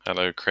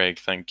Hello, Craig.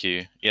 Thank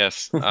you.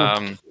 Yes.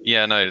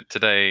 Yeah, no,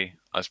 today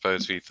I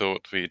suppose we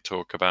thought we'd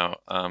talk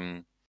about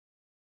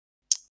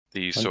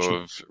the sort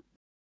of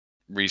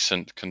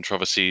recent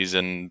controversies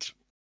and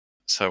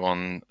so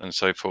on and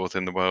so forth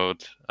in the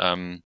world.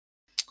 It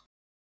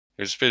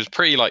was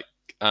pretty like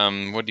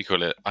what do you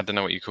call it? I don't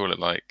know what you call it.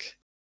 Like,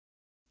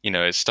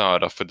 it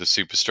started off with the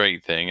super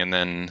straight thing, and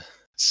then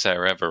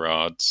Sarah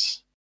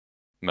Everard's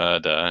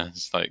murder.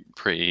 It's like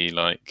pretty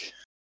like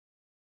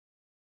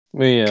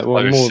Well, yeah,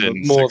 well, close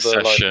in more the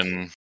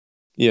succession.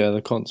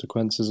 the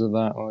consequences of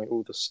that, like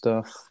all the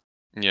stuff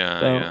Yeah,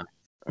 about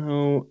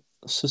how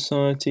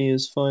society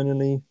is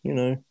finally,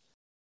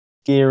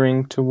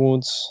 gearing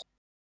towards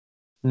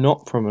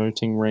not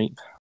promoting rape.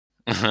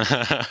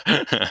 yeah.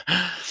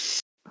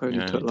 Only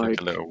Yeah, took it like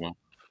took a little while.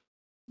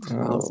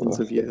 thousands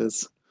of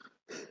years.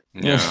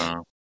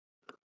 Yeah.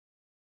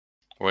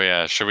 Well,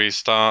 yeah. Should we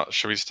start?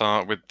 Should we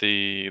start with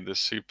the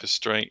super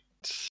straight?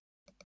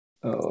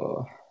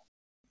 Oh,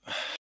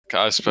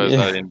 I suppose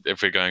Yeah.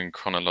 if we're going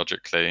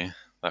chronologically,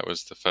 that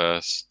was the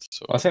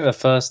first. I think the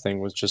first thing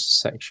was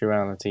just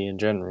sexuality in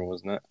general,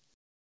 wasn't it?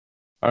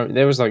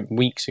 There was like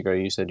weeks ago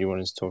you said you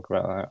wanted to talk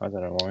about that. I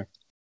don't know why.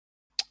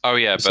 Oh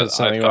yeah, You said but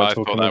something I about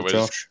thought talking that with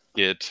was Josh.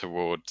 geared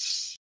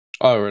towards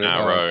Oh, really?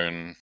 our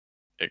own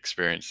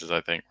experiences, I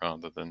think,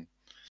 rather than.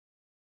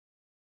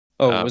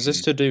 Oh, was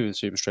this to do with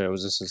super straight, or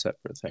was this a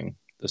separate thing?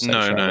 The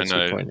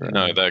sexuality point.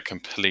 No, they're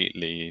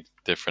completely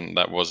different.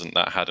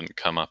 That hadn't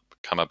come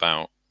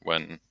about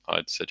when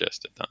I'd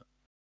suggested that.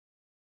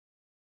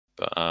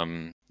 But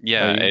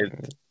yeah,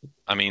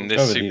 I mean,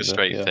 this super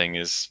straight thing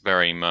is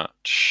very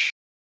much,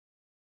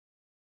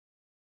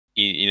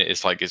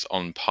 it's like it's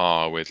on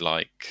par with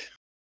like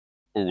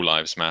All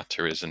Lives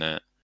Matter, isn't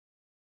it?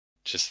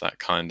 Just that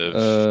kind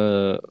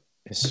of.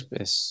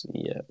 It's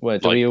yeah. Well,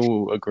 do we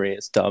all agree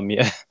it's dumb?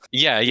 Yeah.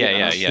 Yeah.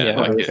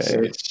 Like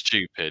it's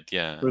stupid.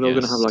 Yeah. We're not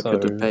going to have like a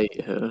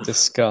debate here.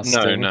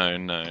 Disgusting.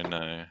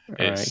 No.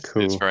 It's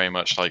cool. It's very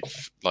much like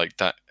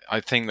that. I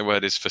think the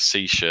word is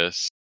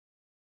facetious.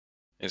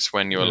 It's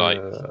when you're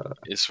like.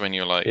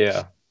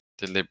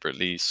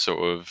 Deliberately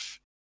sort of.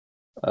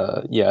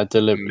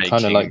 Deliberate,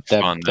 kind of like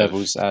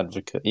devil's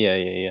advocate. Yeah.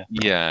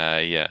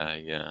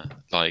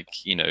 Like,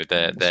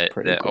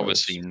 they're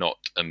obviously not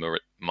a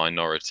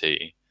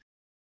minority,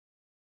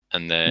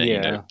 and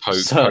they're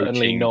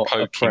certainly not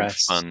poking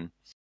oppressed. fun.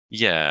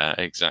 Yeah,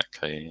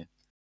 exactly.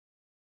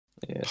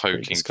 Yeah,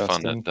 poking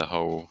fun at the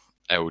whole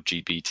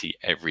LGBT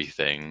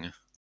everything.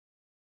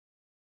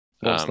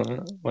 What's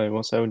that? Wait,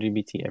 what's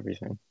LGBT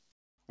everything?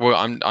 Well,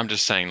 I'm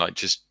just saying, like,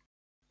 just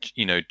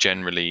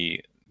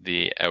generally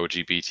the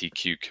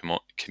LGBTQ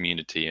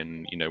community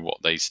and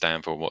what they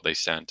stand for, what they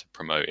stand to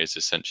promote is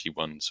essentially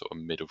one sort of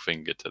middle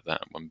finger to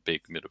that, one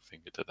big middle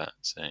finger to that,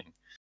 saying.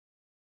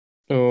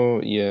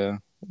 Oh yeah,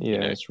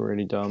 it's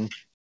really dumb.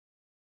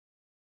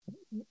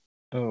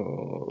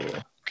 Oh,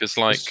 because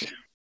like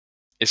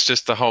it's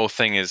just the whole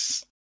thing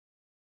is,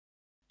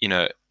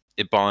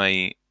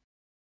 by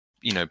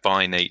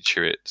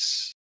nature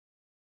it's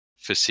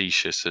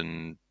facetious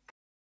and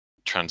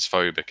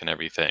transphobic and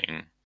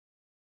everything.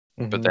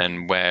 But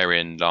then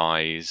wherein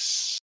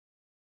lies,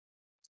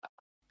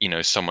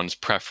 someone's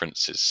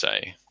preferences,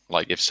 say,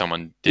 like if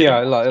someone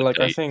didn't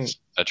like I think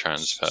a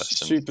trans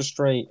person, super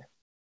straight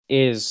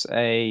is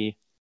at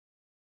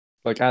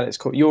its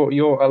core,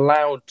 you're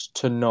allowed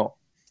to not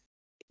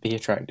be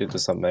attracted to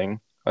something.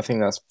 I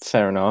think that's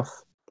fair enough.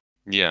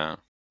 Yeah.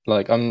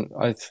 Like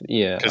because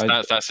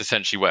that's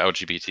essentially what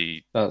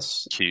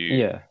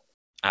LGBTQ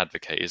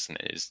advocate, isn't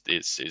it?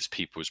 Is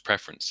people's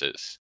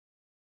preferences.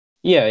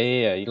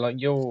 Yeah. Like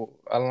you're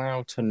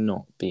allowed to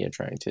not be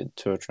attracted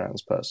to a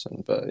trans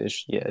person, but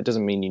it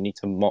doesn't mean you need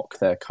to mock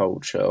their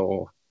culture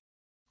or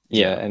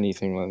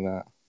anything like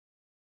that.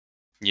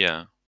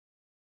 Yeah.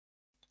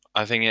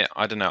 I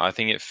don't know. I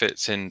think it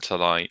fits into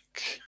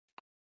like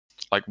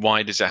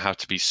why does it have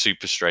to be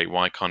super straight?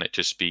 Why can't it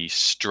just be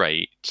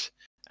straight?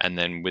 And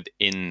then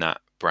within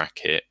that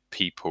bracket,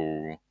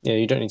 people. Yeah,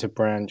 you don't need to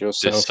brand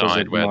yourself as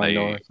a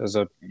minority, as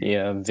a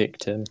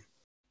victim.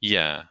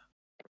 Yeah.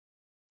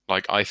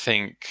 Like, I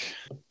think,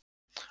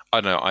 I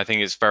don't know, I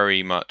think it's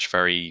very much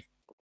I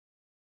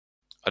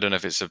don't know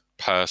if it's a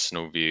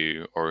personal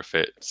view or if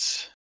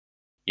it's,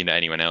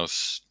 anyone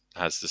else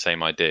has the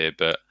same idea,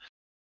 but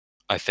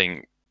I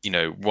think,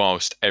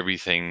 whilst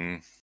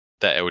everything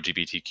that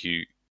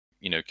LGBTQ,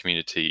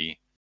 community,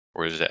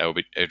 or is it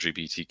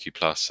LGBTQ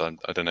plus? I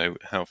don't know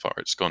how far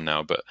it's gone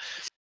now, but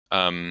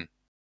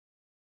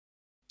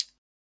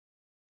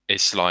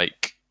it's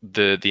like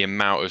the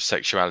amount of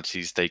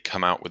sexualities they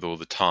come out with all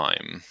the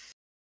time,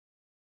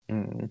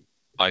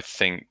 I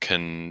think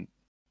can,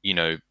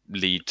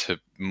 lead to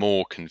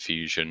more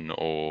confusion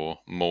or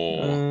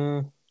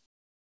more.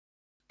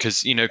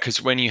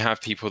 Because when you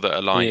have people that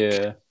are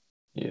like,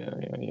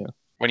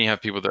 when you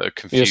have people that are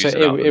confused,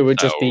 it would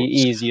just be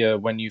easier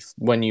when you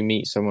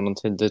meet someone on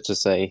Tinder to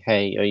say,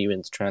 "Hey, are you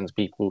into trans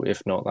people?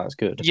 If not, that's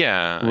good."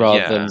 Yeah.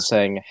 Rather than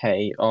saying,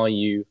 "Hey, are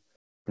you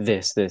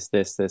this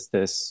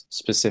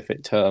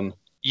specific term?"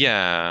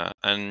 Yeah,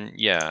 and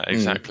yeah,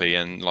 exactly,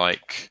 and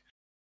like,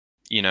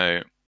 you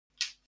know,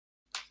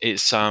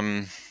 it's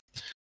I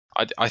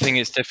think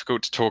it's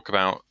difficult to talk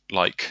about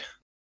like,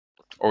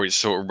 or it's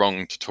sort of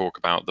wrong to talk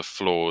about the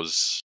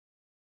flaws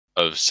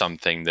of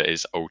something that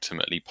is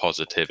ultimately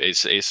positive.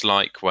 It's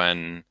like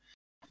when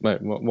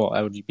Wait, what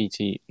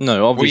LGBT?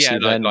 No, obviously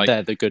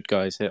they're the good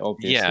guys here.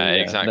 Obviously, yeah,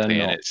 they're exactly,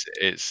 and not.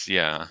 it's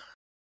yeah.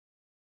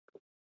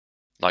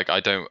 Like I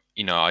don't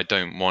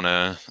want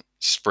to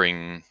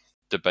spring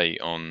debate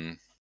on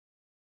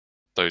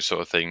those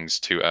sort of things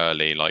too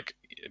early. Like,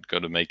 you've got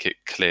to make it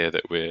clear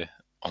that we're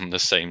on the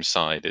same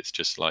side. It's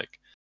just like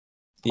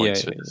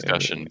points for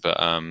discussion. But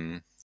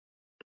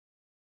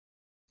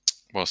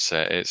what's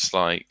it? It's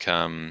like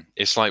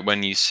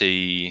when you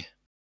see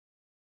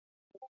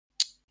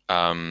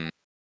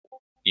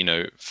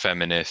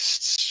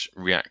feminists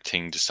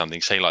reacting to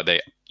something. Say like they,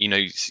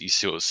 you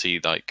sort of see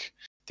like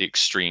the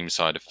extreme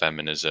side of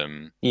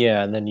feminism.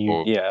 Yeah, and then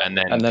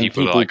and then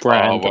people are like,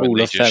 brand why don't all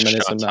they of just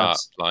feminism shut up?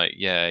 as Like,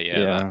 yeah,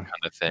 that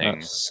kind of thing.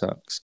 That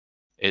sucks.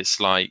 It's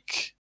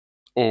like,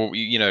 or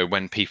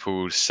when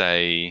people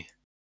say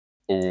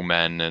all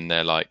men, and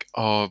they're like,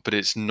 oh, but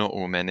it's not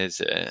all men, is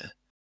it?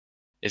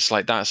 It's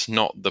like, that's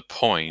not the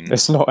point.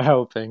 It's not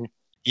helping.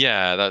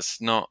 Yeah,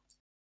 that's not.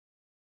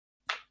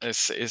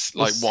 It's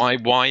like, why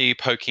are you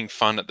poking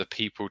fun at the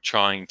people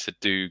trying to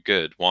do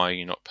good? Why are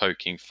you not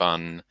poking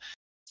fun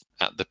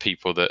at the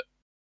people that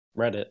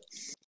Reddit?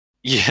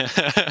 Yeah,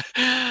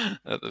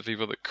 at the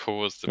people that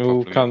caused the It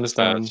all problem comes in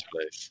the down first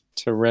place.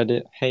 to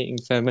Reddit. Hating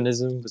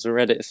feminism was a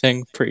Reddit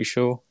thing, pretty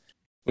sure.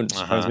 Wouldn't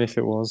surprise me if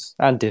it was.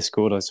 And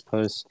Discord, I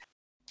suppose.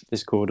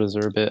 Discorders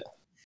are a bit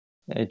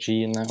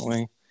edgy in that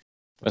way.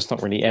 Well, it's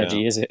not really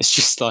edgy, is it? It's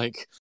just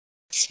like,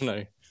 I don't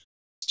know,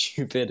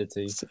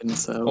 stupidity.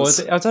 Or is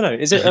it? I don't know.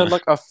 Is it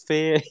like a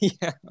fear?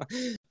 Yeah.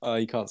 Oh,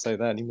 you can't say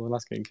that anymore.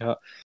 That's getting cut.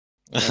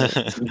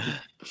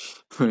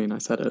 I mean, I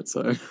said it,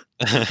 so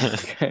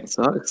Okay. it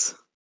sucks.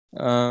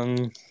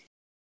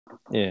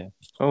 Yeah.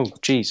 Oh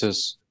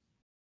Jesus.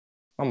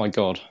 Oh my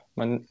God.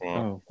 What?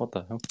 Oh, what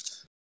the hell?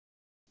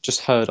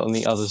 Just heard on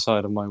the other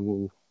side of my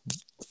wall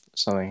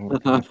something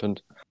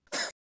happened.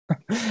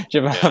 Did you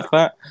ever have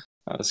that?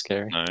 That was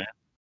scary. No.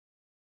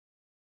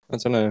 I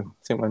don't know.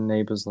 I think my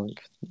neighbour's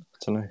like, I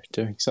don't know,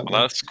 doing something.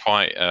 Well, that's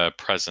quite a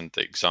present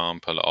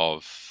example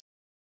of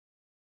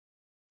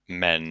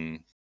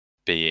men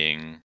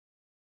being,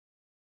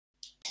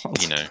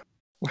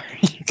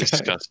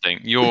 disgusting.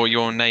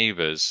 Your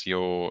neighbours, he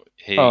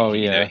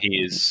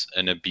is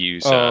an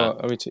abuser.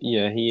 Oh,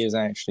 yeah, he is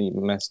actually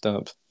messed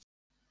up.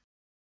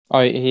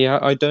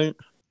 I don't.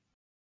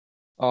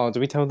 Oh, do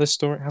we tell this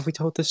story? Have we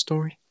told this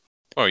story?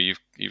 Well, you've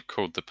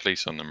called the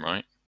police on them,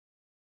 right?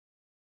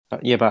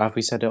 Yeah, but have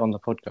we said it on the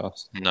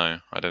podcast? No,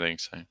 I don't think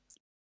so.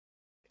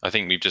 I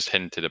think we've just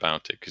hinted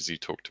about it because you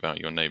talked about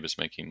your neighbours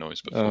making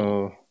noise before.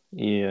 Oh,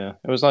 yeah.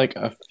 It was like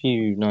a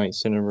few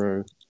nights in a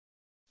row.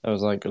 There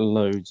was like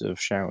loads of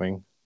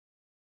shouting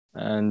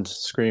and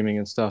screaming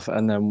and stuff,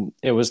 and then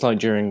it was like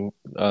during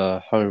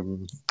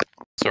home.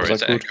 Sorry,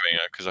 is it echoing?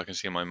 Because I can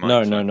see my mic.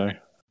 No.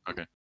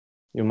 Okay.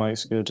 Your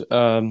mic's good.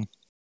 It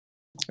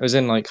was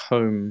in like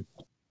home.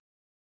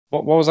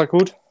 What was that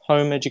called?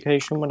 Home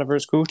education, whatever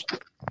it's called.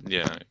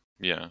 Yeah.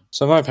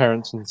 So my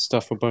parents and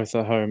stuff were both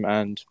at home,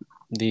 and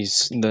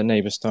the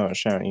neighbours started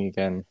shouting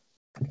again.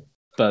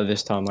 But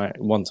this time,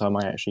 one time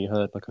I actually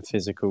heard like a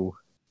physical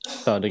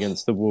thud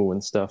against the wall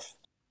and stuff,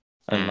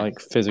 and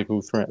like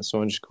physical threats.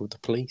 So I just called the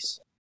police.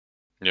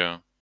 Yeah.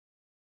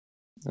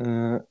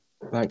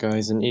 That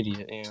guy's an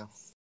idiot. Yeah.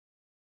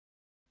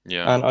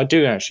 Yeah. And I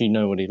do actually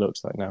know what he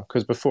looks like now,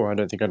 because before I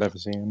don't think I'd ever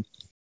seen him.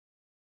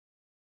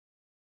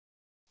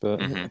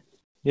 But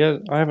yeah,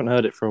 I haven't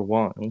heard it for a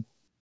while.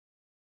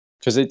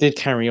 Because it did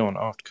carry on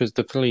after, because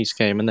the police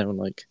came and they were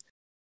like,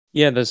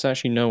 yeah, there's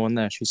actually no one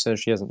there. She says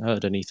she hasn't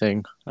heard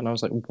anything. And I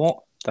was like,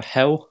 what the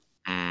hell?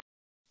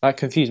 That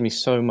confused me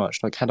so much.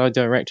 Like, had I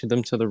directed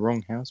them to the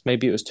wrong house?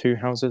 Maybe it was 2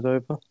 houses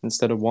over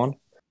instead of 1.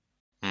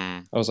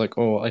 I was like,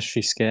 oh, is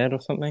she scared or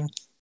something?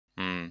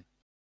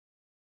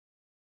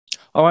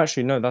 Oh,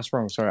 actually, no, that's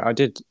wrong. Sorry, I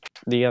did.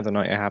 The other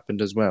night it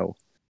happened as well.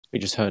 We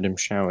just heard him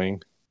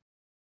shouting.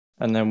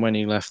 And then when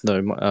he left,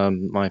 though,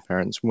 my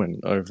parents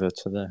went over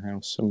to their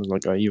house and was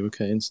like, are you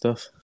okay and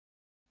stuff?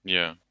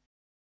 Yeah.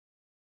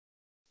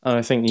 And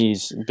I think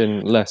he's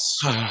been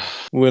less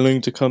willing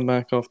to come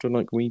back after,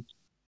 like, we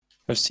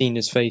have seen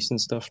his face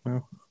and stuff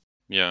now.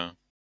 Yeah.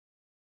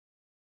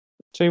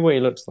 Tell you what he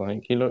looks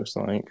like. He looks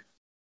like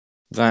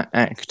that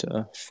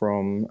actor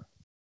from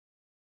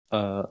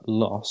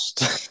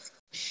Lost,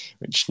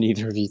 which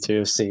neither of you two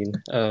have seen.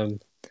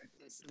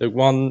 The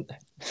one,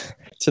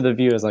 to the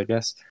viewers, I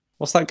guess.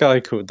 What's that guy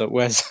called that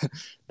wears,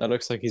 that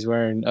looks like he's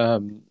wearing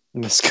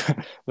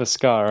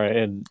mascara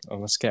in, or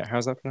mascara,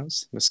 how's that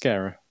pronounced?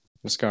 Mascara.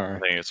 I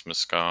think it's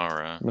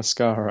mascara.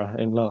 Mascara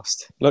in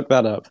Lost. Look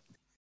that up.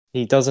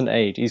 He doesn't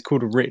age. He's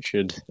called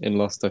Richard in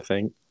Lost, I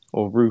think.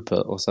 Or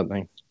Rupert or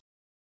something.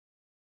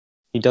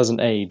 He doesn't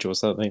age or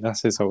something.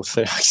 That's his whole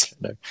thing. I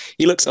don't know.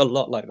 He looks a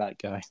lot like that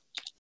guy.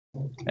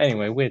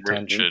 Anyway, weird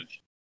tangent.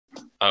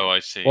 Oh, I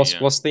see.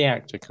 What's the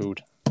actor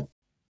called?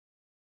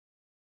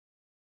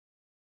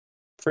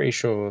 Pretty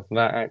sure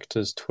that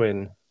actor's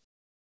twin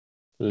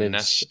lives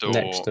Nestor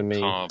next to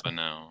me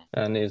Carbonell.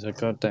 and is a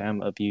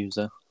goddamn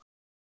abuser.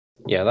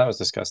 Yeah, that was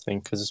disgusting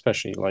because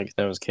especially like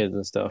there was kids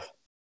and stuff.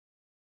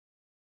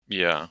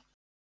 Yeah.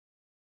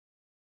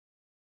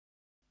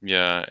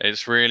 Yeah,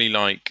 it's really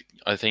like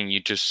I think you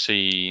just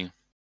see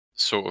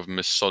sort of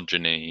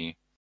misogyny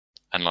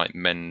and like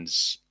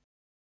men's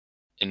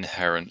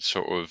inherent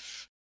sort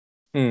of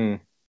Hmm.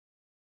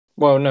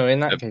 Well, no,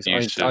 in that case, I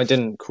abusive.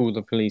 didn't call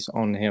the police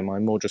on him. I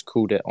more just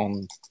called it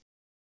on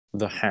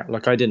the hat.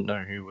 Like I didn't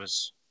know who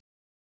was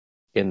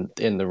in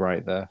the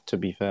right there. To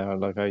be fair,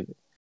 like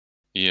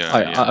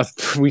Yeah.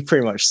 we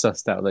pretty much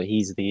sussed out that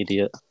he's the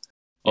idiot,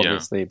 Yeah.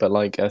 obviously. But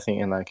like I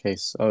think in that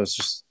case, I was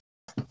just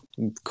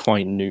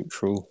quite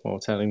neutral while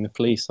telling the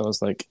police. I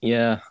was like,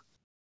 yeah,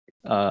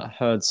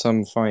 heard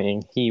some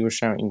fighting. He was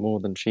shouting more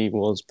than she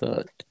was,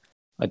 but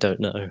I don't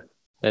know.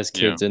 There's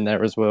Yeah. kids in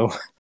there as well,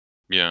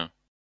 Yeah.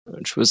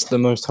 which was the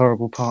most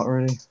horrible part,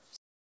 really.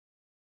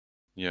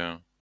 Yeah.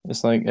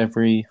 It's like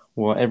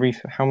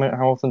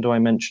how often do I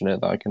mention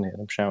it that I can hear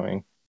them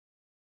shouting?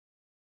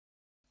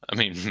 I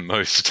mean,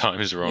 most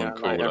times we're on Yeah,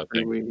 call, like I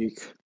every think.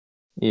 week.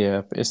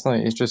 Yeah, but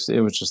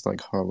it was just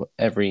like horrible.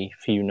 Every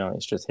few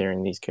nights, just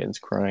hearing these kids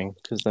crying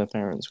because their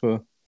parents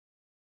were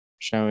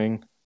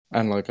shouting,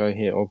 and like I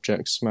hear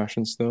objects smash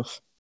and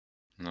stuff.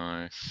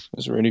 Nice. It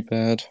was really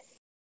bad.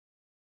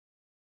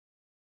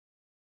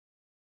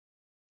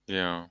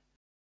 Yeah.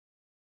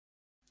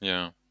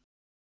 Yeah.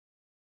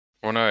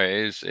 Well, no,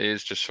 it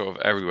is just sort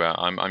of everywhere.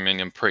 I mean,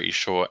 I'm pretty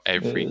sure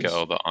every It is.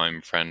 girl that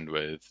I'm friends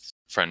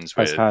Has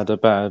with, had a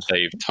bad.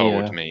 they've Yeah,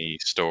 told me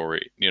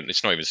story. You know,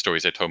 it's not even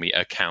stories. They told me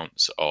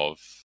accounts of,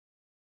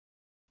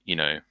 you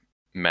know,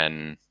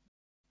 men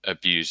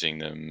abusing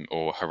them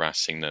or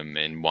harassing them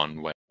in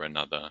one way or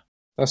another.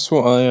 that's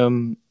what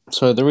I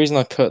So the reason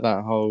I put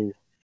that whole,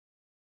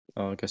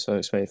 I guess I'll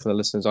explain it for the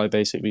listeners. I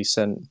basically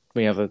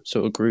we have a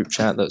sort of group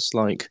chat that's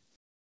like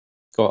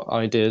got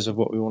ideas of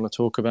what we want to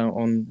talk about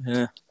on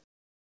here.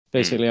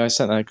 Basically, I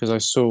sent that because I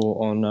saw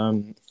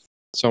on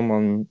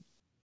someone's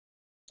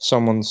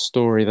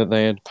story that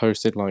they had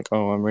posted like,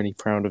 "Oh, I'm really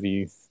proud of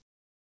you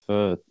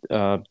for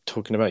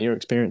talking about your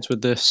experience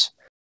with this."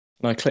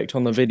 And I clicked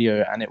on the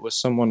video, and it was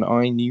someone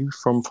I knew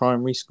from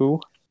primary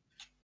school.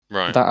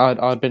 Right. That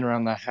I'd been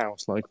around their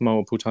house like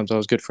multiple times. I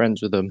was good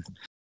friends with them,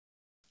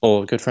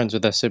 or good friends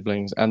with their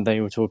siblings, and they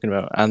were talking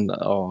about. And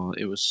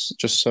it was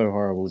just so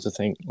horrible to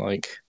think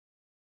like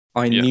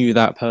I Yeah. knew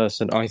that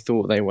person. I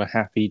thought they were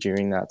happy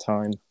during that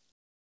time,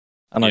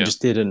 and I Yeah.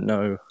 just didn't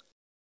know.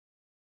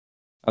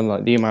 And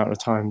like the amount of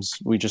times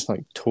we just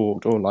like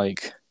talked or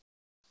like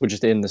we're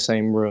just in the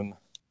same room,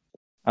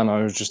 and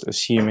I was just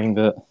assuming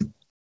that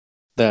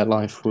their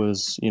life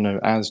was,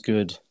 as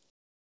good,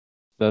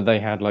 that they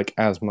had like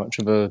as much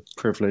of a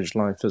privileged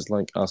life as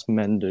like us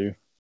men do,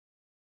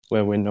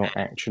 where we're not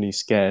actually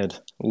scared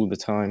all the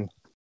time.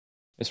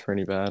 It's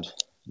really bad.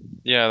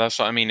 Yeah, that's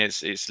what I mean.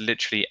 It's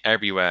literally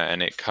everywhere,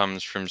 and it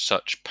comes from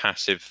such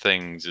passive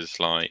things as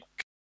like,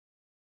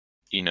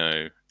 you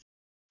know,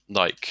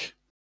 like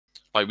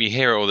we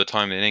hear it all the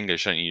time in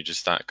English, don't you?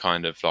 Just that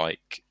kind of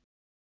like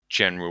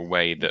general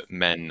way that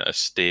men are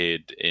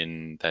steered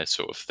in their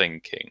sort of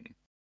thinking.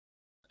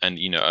 And,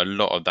 a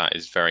lot of that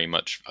is very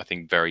much, I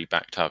think, very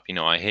backed up.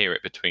 I hear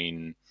it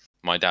between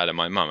my dad and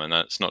my mum, and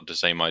that's not to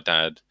say my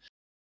dad,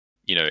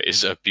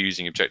 is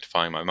abusing,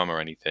 objectifying my mum or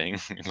anything,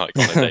 like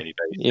on a daily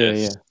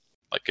basis, Yeah.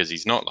 like, because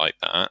he's not like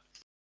that.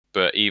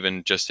 But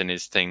even just in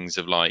his things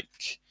of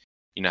like,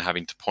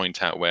 having to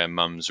point out where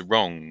mum's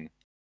wrong,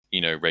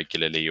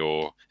 regularly,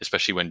 or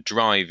especially when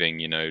driving,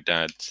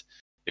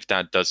 if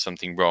dad does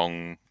something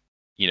wrong,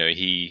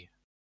 he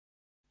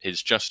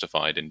is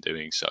justified in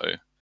doing so.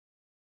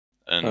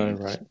 And,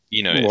 Right.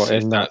 it's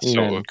In that that sort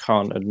men of,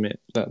 can't admit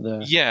that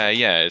they're.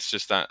 yeah, it's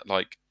just that,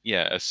 like,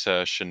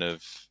 assertion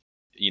of,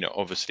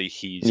 obviously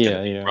he's going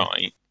to be Yeah.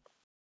 right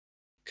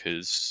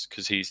because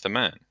he's the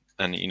man.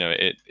 And,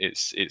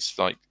 it's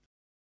like,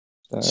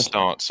 Bad.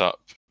 starts up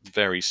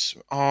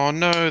oh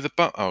no,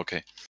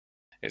 okay.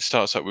 It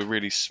starts up with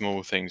really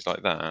small things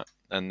like that,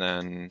 and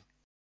then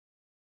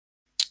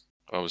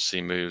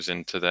obviously moves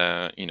into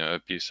their,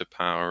 abuse of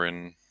power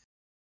and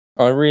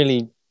I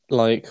really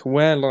like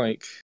where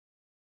like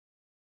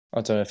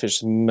I don't know if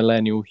it's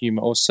millennial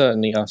humor or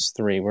certainly us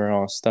three, where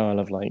our style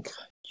of like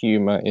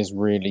humor is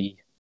really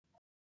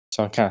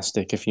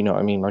sarcastic, if you know what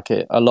I mean. Like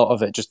a lot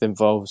of it just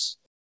involves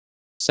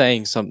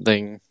saying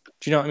something.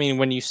 Do you know what I mean?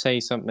 When you say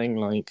something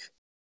like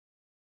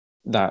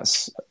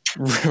that's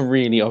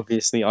really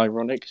obviously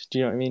ironic. Do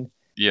you know what I mean?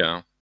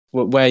 yeah,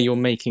 Where you're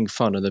making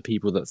fun of the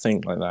people that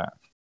think like that.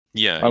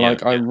 yeah,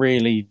 I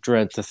really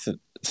dread to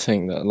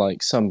think that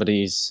like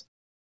somebody's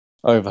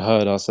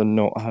overheard us and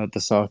not heard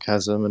the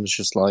sarcasm, and it's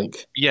just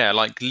like yeah,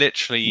 like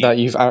literally, that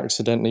you've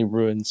accidentally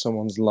ruined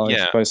someone's life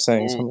yeah, by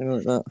saying something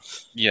like that.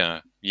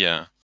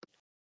 yeah.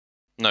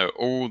 No,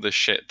 all the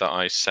shit that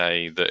I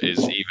say that is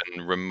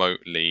even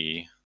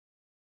remotely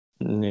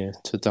Yeah,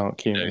 to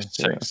dark you know,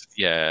 humor.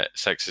 Yeah.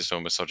 sexist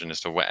or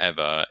misogynist or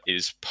whatever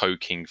is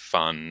poking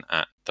fun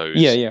at those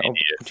Yeah.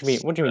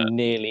 idiots. What do you mean?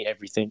 Nearly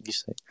everything you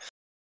say.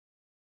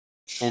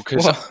 Well,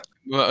 because What?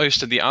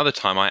 most of the other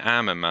time I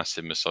am a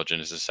massive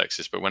misogynist and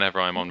sexist, but whenever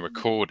I'm on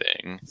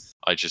recording,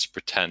 I just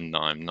pretend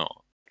that I'm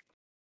not.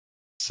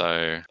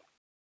 So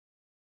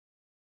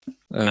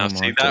Oh now, my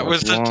see, God, that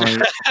was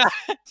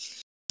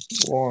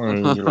why are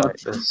you like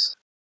this?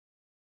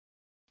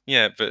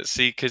 Yeah, but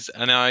see,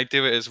 and I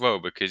do it as well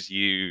because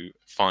you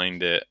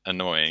find it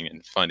annoying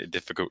and find it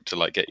difficult to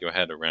like get your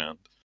head around,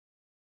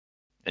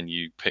 and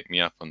you pick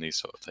me up on these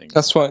sort of things.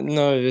 That's what.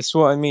 No, that's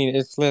what I mean.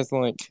 If there's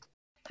like,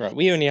 right,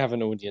 we only have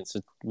an audience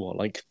of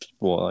like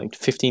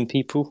 15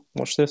 people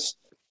watch this,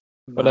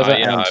 whatever,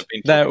 Yeah, and I've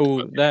been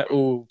talking to they're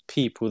all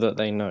people that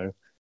they know,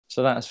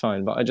 so that's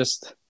fine. But it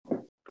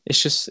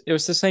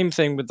was the same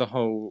thing with the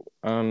whole.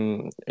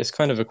 It's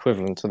kind of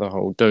equivalent to the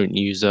whole don't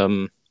use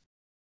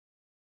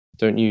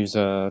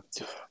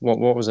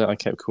what was it I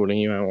kept calling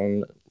you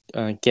out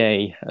on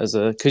gay as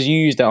a because you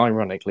used it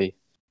ironically,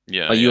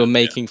 Yeah, like you yeah, were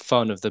making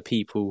fun of the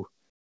people.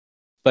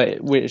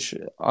 But which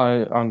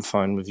I'm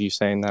fine with you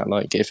saying that,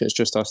 like if it's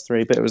just us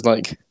three. But it was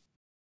like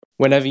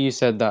whenever you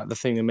said that, the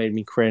thing that made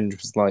me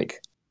cringe was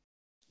like,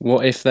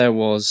 what if there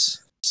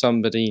was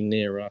somebody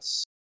near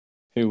us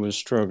who was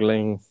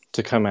struggling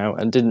to come out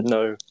and didn't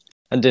know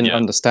and didn't yeah,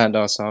 understand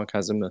our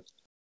sarcasm?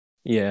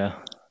 Yeah,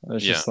 it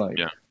was yeah, just like,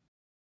 yeah.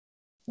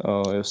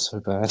 oh, it was so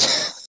bad.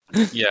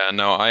 Yeah,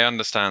 no, I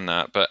understand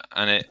that, but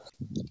it,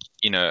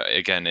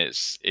 again,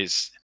 it's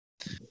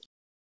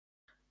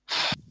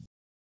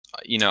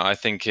I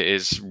think it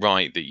is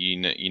right that you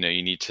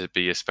need to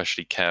be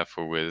especially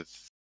careful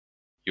with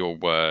your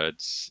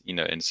words,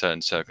 in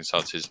certain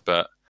circumstances.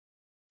 But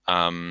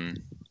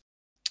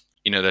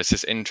there's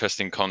this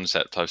interesting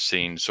concept I've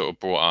seen sort of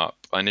brought up.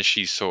 I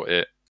initially saw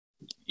it,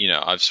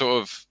 I've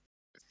sort of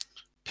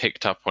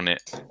picked up on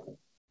it,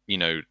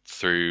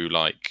 through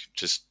like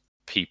just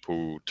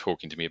people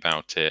talking to me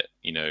about it,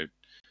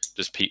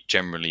 just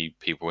generally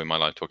people in my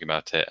life talking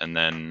about it, and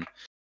then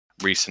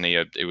recently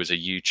it was a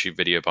YouTube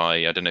video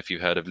by, I don't know if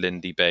you've heard of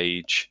Lindy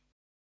Beige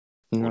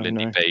or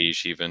Lindy No.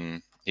 Beige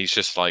even. He's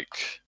just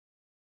like,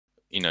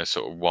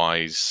 sort of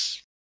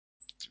wise,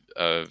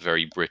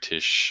 very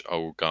British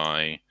old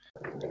guy.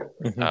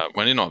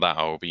 When he's not that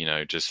old,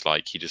 but just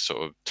like he just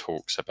sort of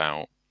talks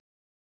about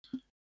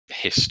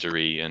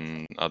history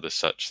and other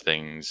such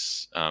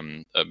things,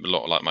 a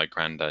lot like my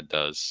granddad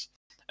does.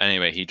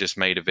 Anyway, he just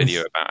made a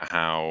video about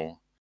how,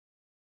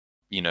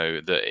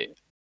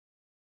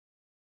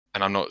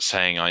 and I'm not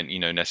saying I,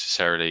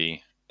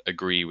 necessarily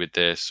agree with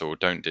this or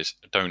don't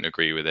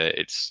agree with it.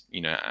 It's,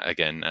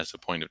 again, as a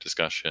point of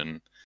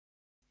discussion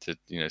to,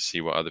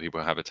 see what other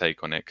people have a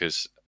take on it,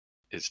 because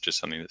it's just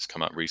something that's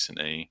come up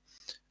recently,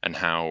 and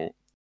how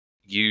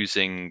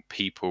using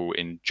people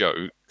in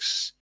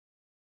jokes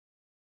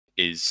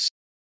is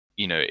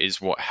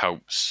what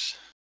helps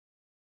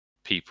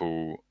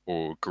people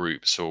or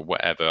groups or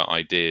whatever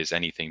ideas,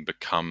 anything,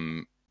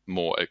 become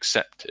more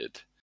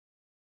accepted.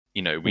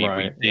 We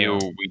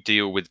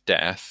deal with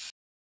death,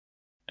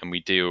 and we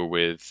deal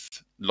with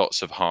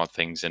lots of hard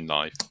things in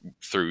life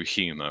through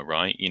humor,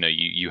 right?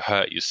 You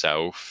hurt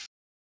yourself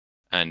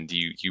and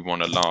you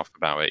want to laugh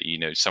about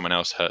it. Someone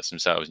else hurts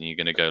themselves and you're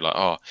going to go like,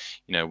 oh,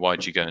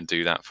 why'd you go and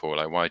do that for?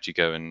 Like, why'd you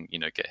go and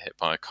get hit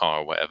by a car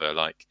or whatever?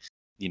 Like,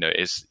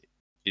 it's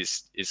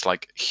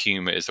like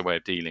humor is a way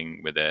of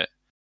dealing with it.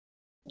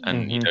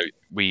 And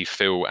we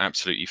feel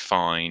absolutely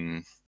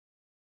fine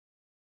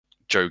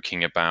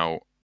joking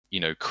about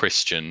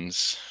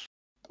Christians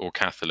or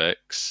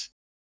Catholics,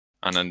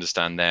 and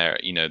understand they're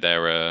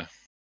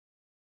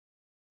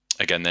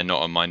again, they're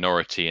not a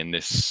minority in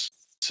this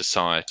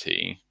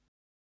society.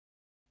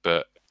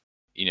 But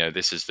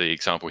this is the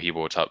example he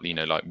brought up,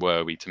 like,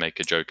 were we to make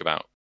a joke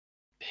about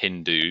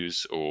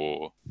Hindus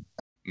or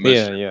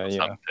Muslims or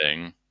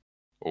something,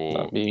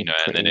 or and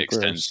then it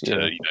extends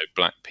to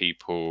black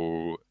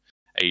people,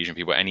 Asian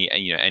people,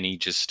 any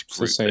just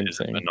group that is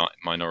a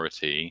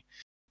minority,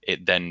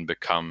 it then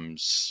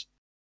becomes,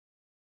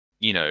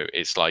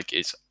 it's like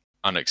it's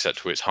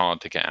unacceptable. It's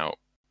hard to get out,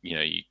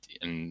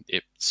 and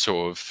it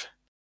sort of,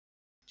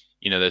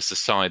 there's the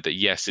side that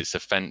yes, it's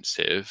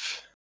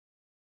offensive,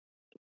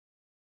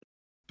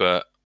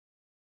 but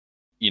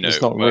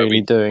it's not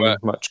really doing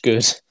much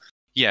good.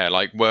 Yeah,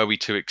 like, were we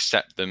to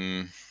accept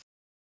them,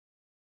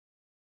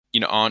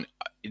 aren't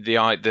the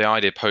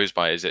idea posed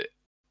by is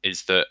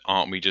that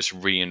aren't we just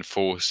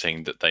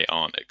reinforcing that they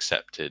aren't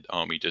accepted?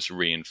 Aren't we just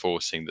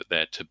reinforcing that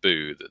they're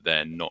taboo, that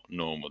they're not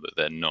normal, that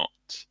they're not,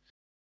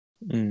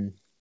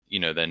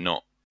 they're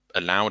not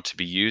allowed to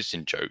be used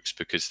in jokes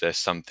because there's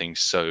something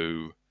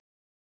so.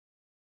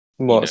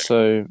 What?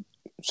 So,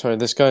 sorry,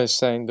 this guy is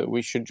saying that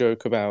we should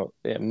joke about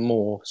it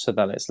more so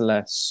that it's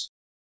less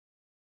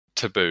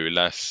taboo,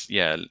 less,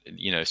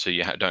 so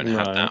you don't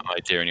have that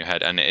idea in your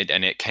head. And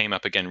it came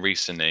up again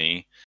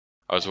recently.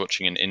 I was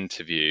watching an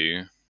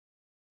interview.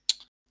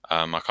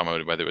 I can't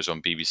remember whether it was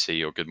on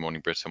BBC or Good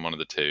Morning Britain, one of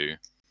the two.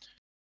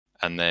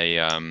 And they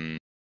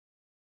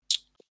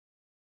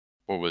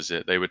what was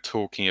it? They were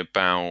talking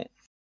about.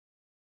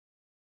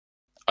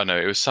 I know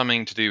it was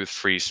something to do with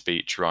free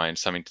speech, right? And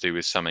something to do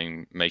with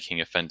making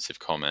offensive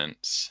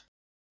comments.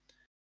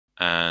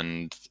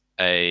 And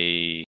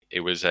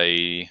it was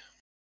I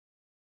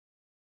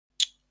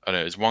don't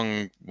know, it was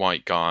one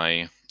white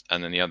guy,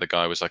 and then the other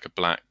guy was like a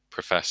black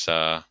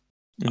professor.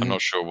 I'm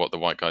not sure what the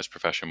white guy's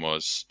profession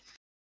was.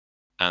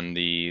 And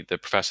the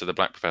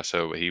black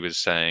professor, he was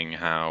saying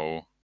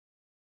how,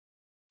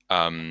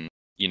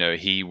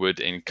 he would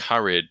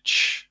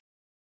encourage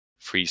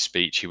free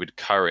speech. He would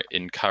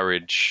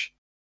encourage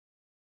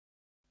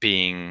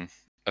being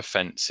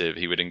offensive.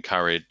 He would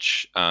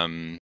encourage,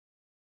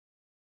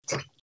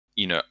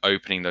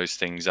 opening those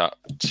things up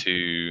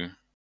to,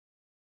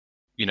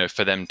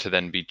 for them to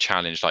then be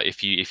challenged. Like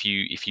if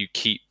you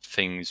keep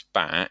things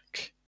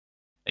back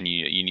and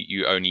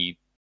you only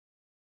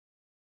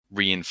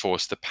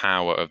reinforce the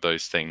power of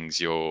those things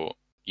you're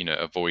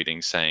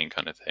avoiding saying,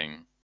 kind of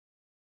thing.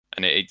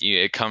 And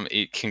it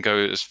can go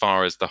as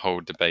far as the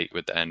whole debate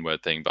with the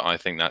N-word thing, but I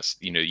think that's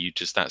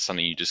that's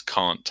something you just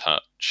can't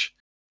touch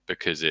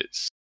because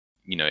it's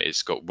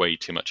got way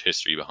too much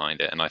history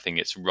behind it. And I think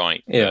it's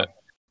right that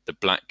the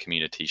black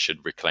community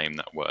should reclaim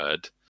that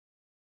word,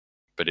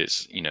 but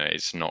it's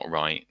it's not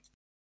right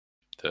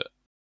that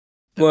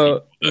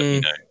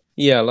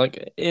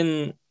like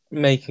in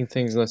making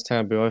things less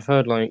taboo, I've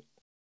heard like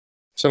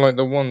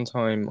the one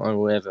time I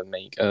will ever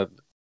make a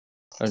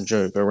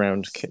joke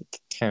around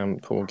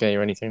camp or gay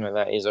or anything like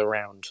that is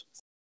around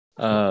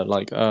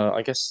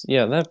I guess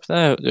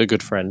they're a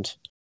good friend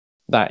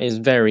that is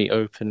very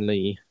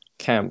openly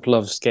camp,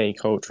 loves gay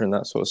culture and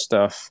that sort of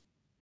stuff,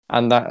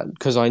 and that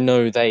because I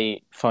know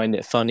they find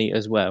it funny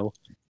as well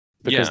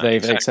because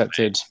they've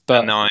accepted.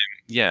 But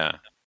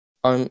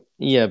but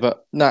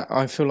that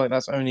I feel like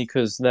that's only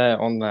because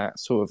they're on that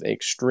sort of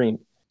extreme.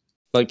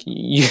 Like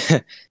you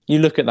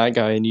look at that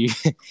guy and you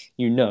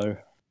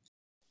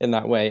in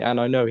that way, and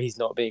I know he's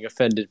not being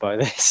offended by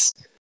this.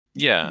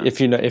 Yeah. If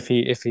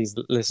he's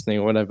listening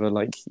or whatever,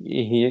 like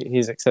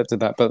he's accepted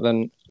that, but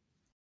then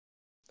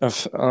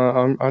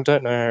I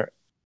don't know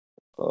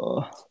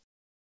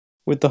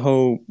with the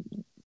whole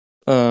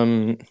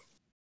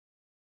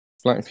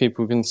black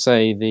people can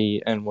say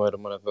the N-word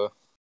and whatever.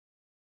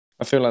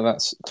 I feel like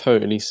that's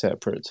totally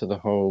separate to the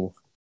whole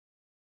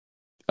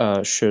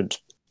should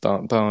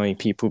bi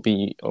people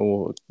be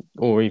or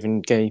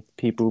even gay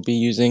people be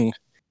using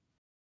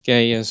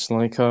gay as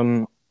like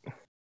a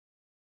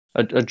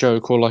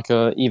joke or like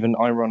even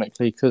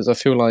ironically, because I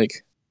feel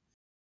like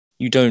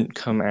you don't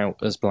come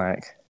out as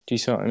black. Do you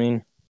see what I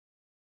mean?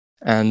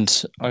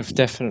 And I've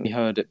definitely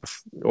heard it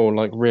or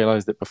like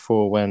realized it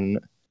before when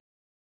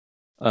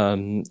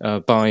a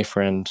bi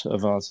friend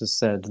of ours has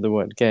said the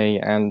word gay,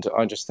 and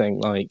I just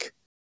think like,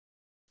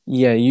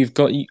 yeah,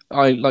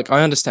 I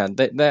understand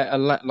that they're a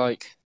lot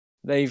like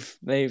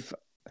they've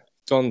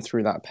gone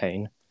through that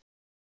pain,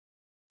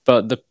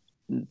 but the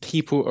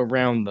people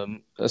around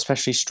them,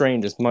 especially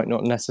strangers, might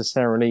not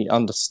necessarily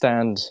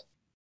understand.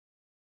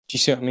 Do you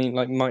see what I mean?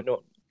 Like, might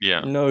not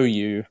know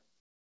you,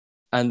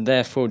 and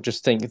therefore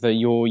just think that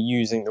you're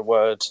using the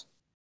word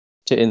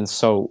to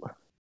insult.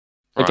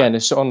 Right. Again,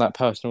 it's on that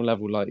personal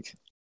level. Like,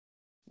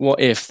 what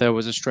if there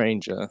was a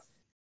stranger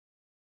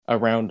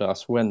around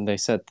us when they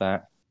said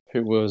that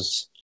who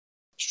was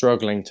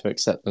struggling to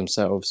accept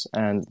themselves,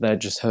 and they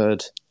just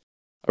heard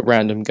a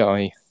random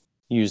guy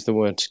use the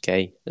word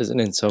gay as an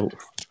insult?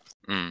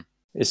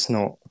 It's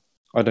not.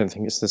 I don't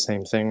think it's the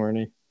same thing,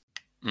 really.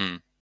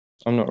 I'm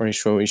not really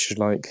sure we should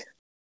like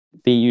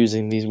be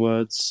using these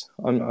words.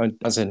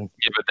 As in.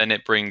 Yeah, but then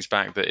it brings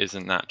back that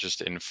isn't that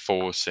just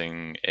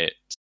enforcing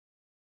its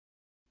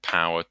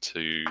power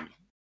to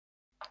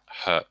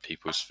hurt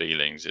people's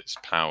feelings? It's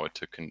power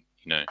to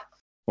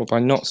Well, by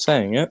not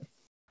saying it.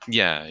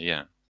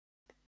 Yeah.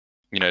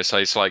 So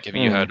it's like, have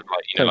you heard of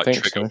like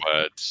trigger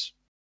words?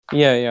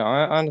 Yeah.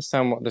 I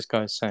understand what this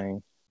guy's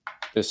saying.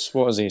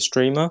 What is he, a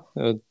streamer?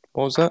 What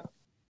was that?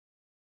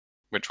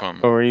 Which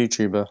one? Or a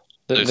YouTuber?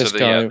 The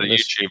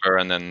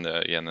YouTuber, and then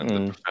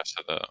the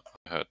professor that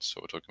I heard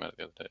sort of talking about it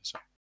the other day. So.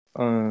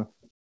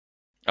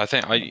 I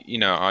think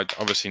I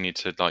obviously need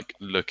to like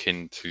look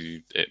into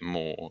it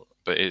more,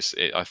 but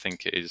I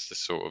think it is the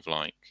sort of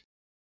like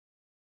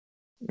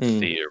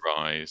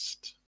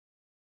theorized.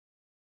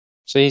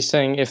 So he's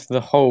saying if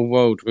the whole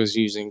world was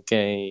using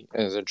gay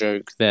as a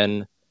joke,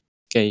 then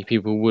gay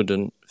people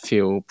wouldn't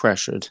feel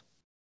pressured.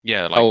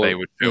 Yeah, like they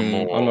would feel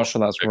more. I'm not sure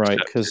that's right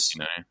because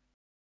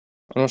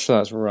I'm not sure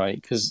that's right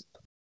because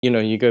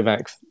you go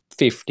back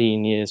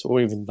 15 years or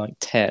even like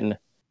 10,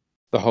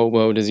 the whole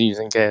world is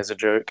using gay as a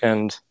joke,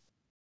 and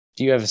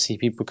do you ever see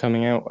people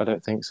coming out? I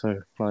don't think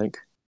so. Like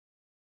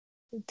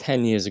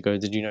 10 years ago,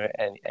 did you know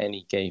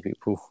any gay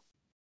people?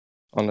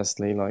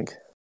 Honestly, like.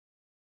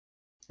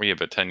 Well, yeah,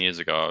 but 10 years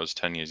ago, I was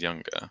 10 years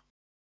younger.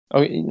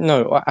 Oh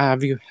no!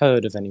 Have you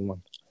heard of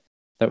anyone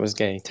that was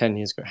gay 10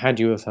 years ago? Had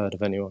you have heard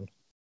of anyone?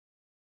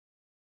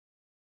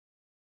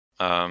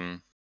 I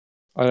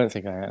don't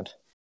think I had.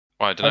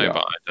 Well, I don't know,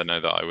 but I don't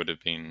know that I would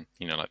have been,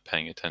 like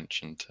paying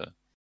attention to.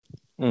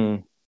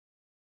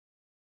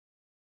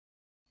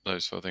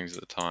 those sort of things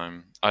at the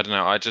time. I don't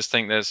know. I just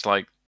think there's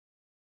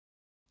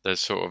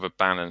sort of a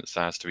balance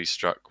that has to be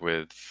struck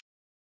with,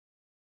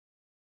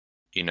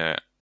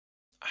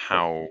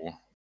 how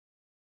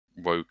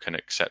woke and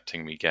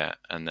accepting we get,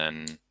 and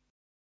then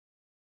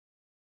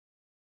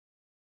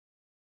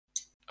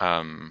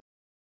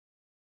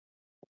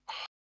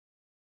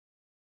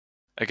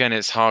again,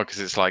 it's hard because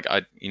it's like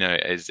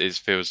it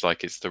feels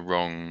like it's the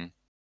wrong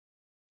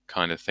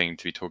kind of thing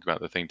to be talking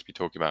about. The thing to be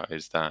talking about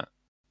is that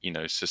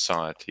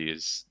society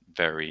is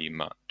very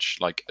much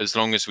like, as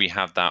long as we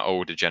have that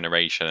older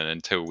generation and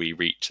until we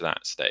reach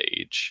that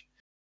stage,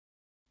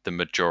 the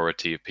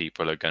majority of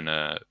people are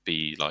gonna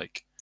be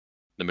like,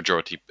 the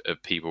majority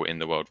of people in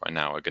the world right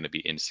now are going to be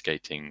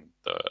instigating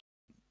the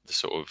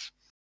sort of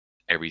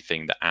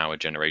everything that our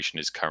generation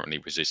is currently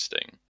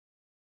resisting.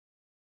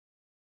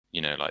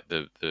 Like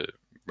the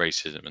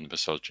racism and the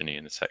misogyny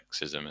and the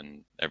sexism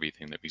and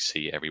everything that we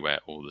see everywhere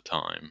all the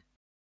time.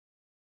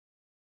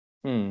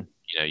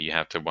 You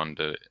have to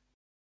wonder.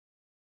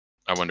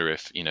 I wonder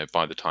if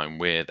by the time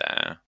we're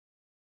there,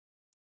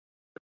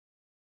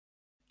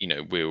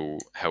 we'll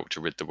help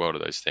to rid the world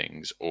of those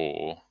things,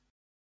 or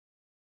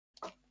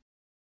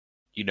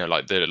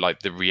like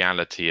the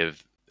reality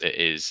of it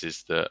is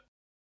that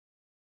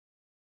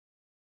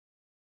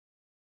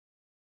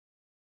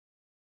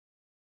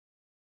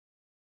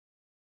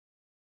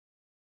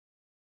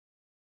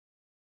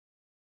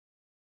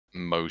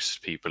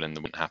most people in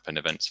the wouldn't happen.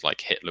 Events like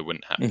Hitler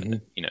wouldn't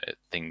happen.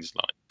 Things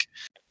like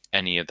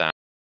any of that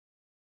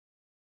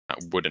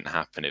wouldn't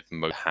happen if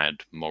most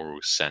had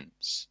moral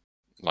sense.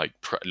 Like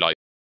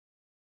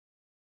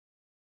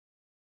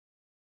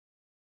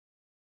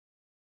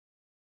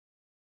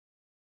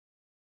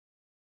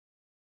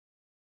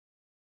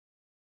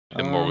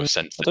the moral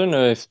sense. I don't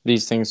know if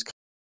these things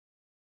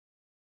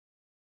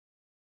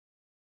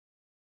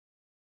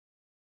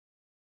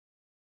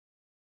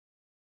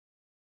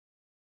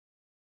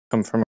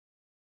come from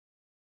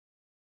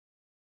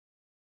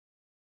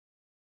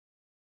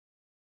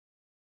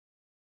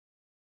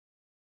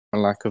a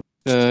lack of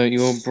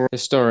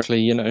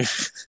historically,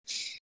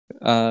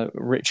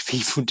 rich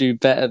people do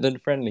better than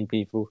friendly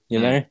people.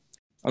 I'm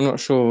not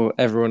sure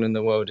everyone in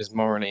the world is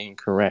morally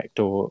incorrect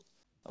or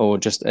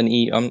just an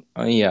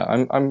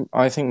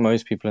I think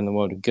most people in the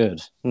world are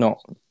good.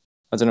 Not,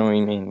 I don't know what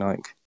you mean.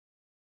 Like,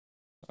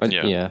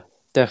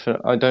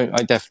 definitely. I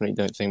definitely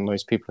don't think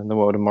most people in the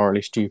world are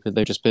morally stupid.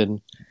 They've just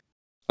been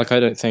like, I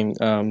don't think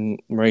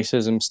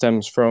racism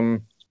stems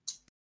from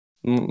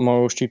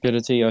moral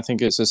stupidity. I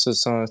think it's a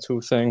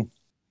societal thing.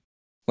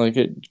 Like,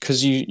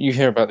 because you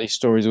hear about these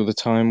stories all the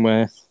time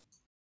where,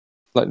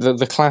 like,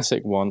 the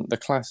classic one, the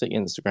classic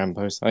Instagram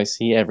post I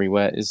see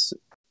everywhere is,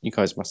 you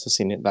guys must have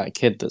seen it, that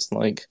kid that's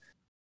like,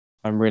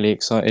 I'm really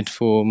excited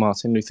for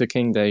Martin Luther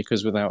King Day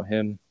because without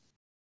him,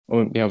 I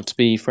wouldn't be able to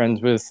be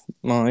friends with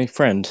my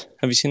friend.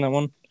 Have you seen that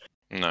one?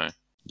 No.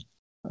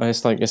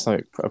 It's like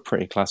a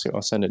pretty classic.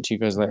 I'll send it to you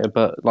guys later.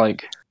 But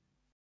like,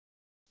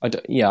 I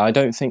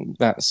don't think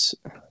that's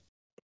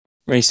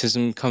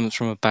racism comes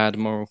from a bad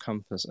moral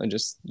compass.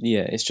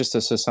 It's just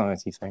a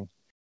society thing.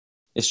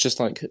 It's just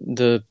like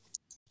the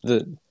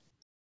what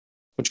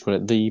do you call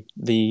it?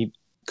 The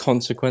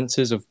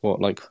consequences of what,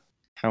 like,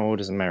 how old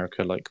is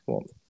America? Like,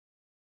 what,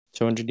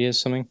 200 years,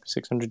 something,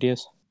 600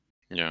 years?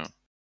 Yeah.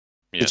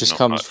 It just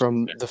comes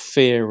from the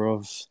fear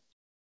of.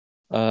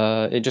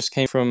 It just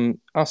came from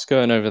us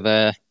going over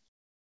there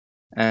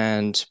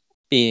and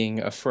being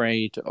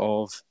afraid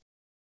of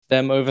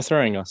them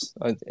overthrowing us.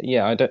 I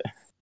don't.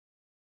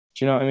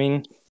 Do you know what I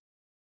mean?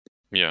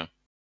 Yeah.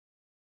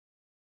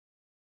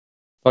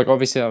 Like,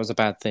 obviously, that was a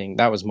bad thing.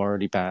 That was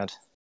morally bad.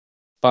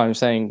 But I'm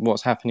saying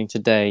what's happening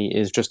today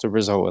is just a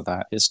result of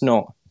that. It's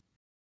not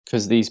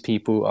because these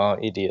people are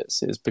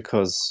idiots. It's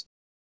because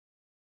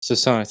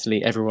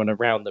societally, everyone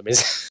around them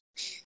is,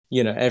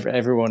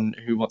 everyone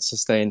who wants to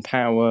stay in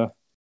power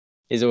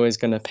is always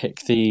going to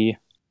pick they're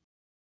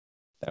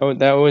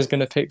always going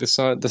to pick the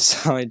side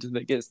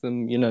that gets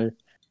them,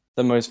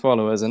 the most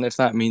followers. And if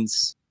that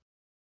means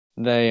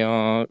they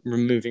are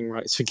removing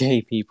rights for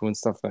gay people and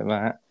stuff like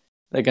that,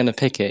 they're going to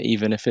pick it,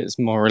 even if it's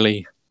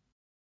morally.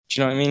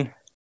 Do you know what I mean?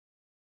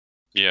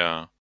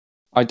 Yeah.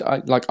 I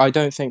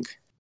don't think.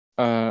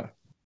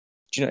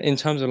 In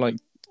terms of, like,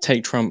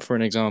 take Trump for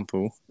an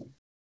example,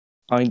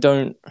 I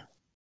don't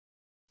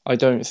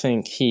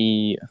think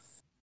he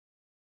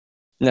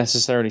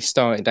necessarily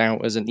started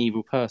out as an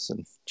evil person.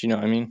 Do you know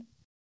what I mean?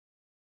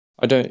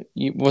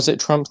 Was it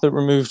Trump that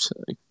removed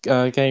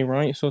gay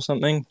rights or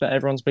something that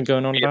everyone's been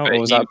going on about, or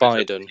was that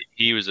Biden?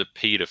 He was a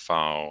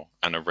paedophile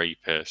and a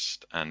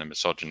rapist and a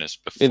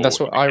misogynist before. That's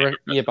what I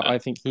but I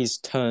think he's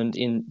turned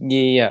in.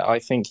 I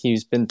think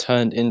he's been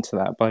turned into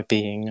that by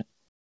being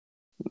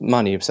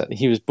money upset.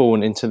 He was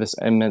born into this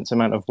immense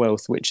amount of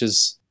wealth, which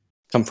has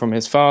come from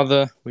his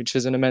father, which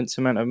is an immense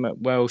amount of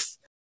wealth,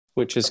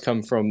 which has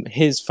come from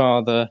his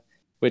father,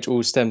 which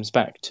all stems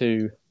back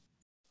to.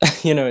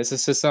 It's a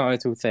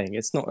societal thing.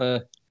 It's not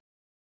a.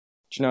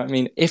 Do you know what I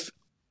mean?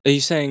 Are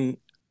you saying?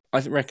 I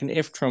reckon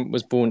if Trump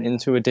was born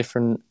into a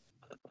different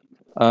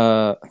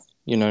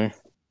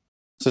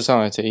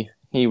society,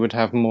 he would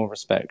have more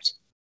respect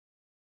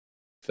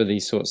for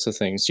these sorts of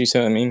things. Do you see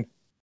what I mean?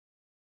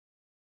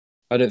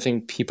 I don't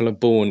think people are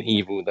born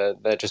evil.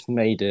 They're just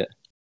made it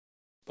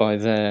by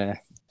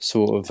their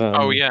sort of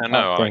Oh yeah,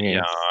 no,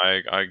 upbringing.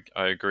 I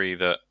agree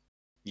that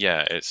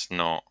it's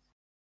not.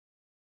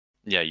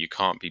 Yeah, you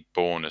can't be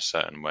born a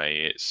certain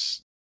way.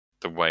 It's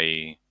the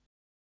way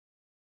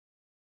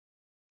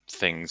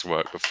things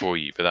work before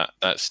you, but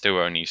that still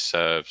only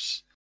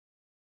serves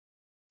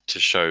to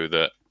show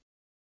that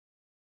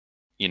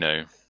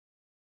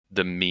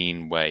the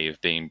mean way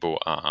of being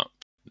brought up,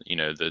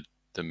 the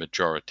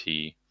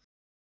majority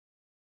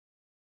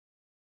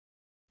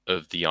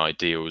of the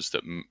ideals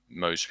that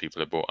most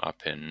people are brought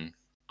up in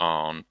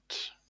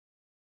aren't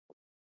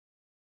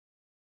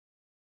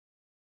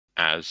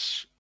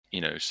as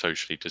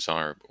socially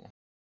desirable.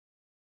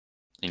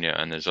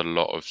 And there's a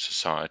lot of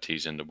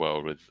societies in the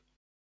world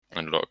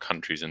and a lot of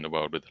countries in the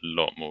world with a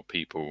lot more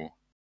people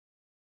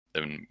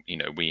than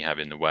we have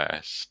in the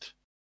West,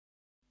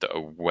 that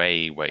are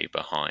way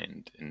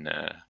behind in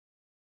their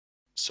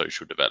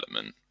social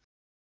development.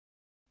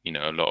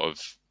 A lot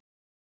of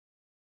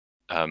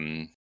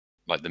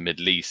like the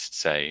Middle East,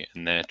 say,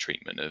 and their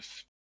treatment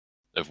of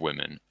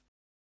women,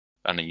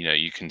 and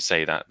you can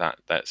say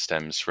that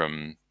stems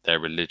from their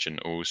religion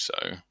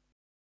also.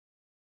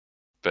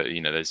 But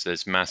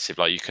there's massive,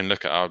 like, you can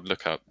I'll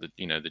look up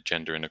the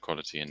gender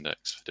inequality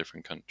index for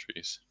different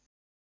countries,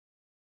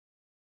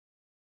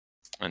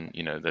 and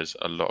there's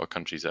a lot of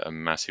countries that are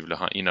massively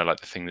high. Like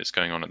the thing that's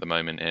going on at the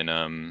moment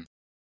in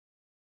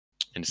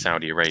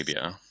Saudi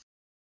Arabia.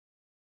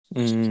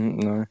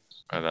 No.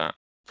 Where that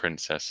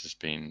princess has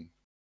been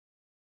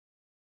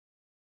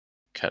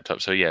kept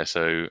up. So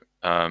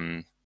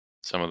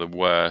some of the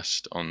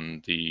worst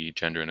on the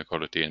gender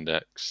inequality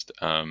index.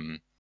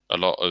 A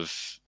lot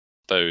of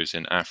those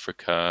in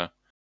Africa,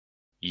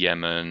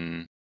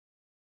 Yemen,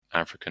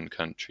 African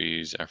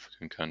countries,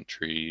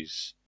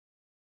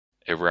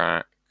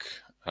 Iraq,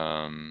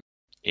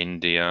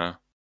 India.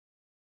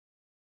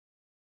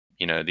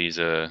 These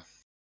are,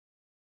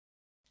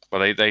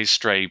 well, they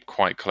stray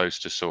quite close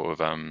to sort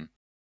of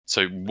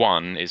so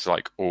 1 is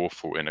like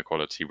awful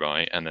inequality,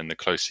 right? And then the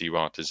closer you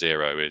are to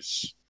 0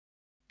 is,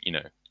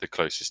 the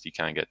closest you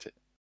can get to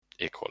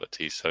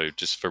equality. So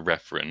just for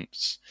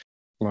reference,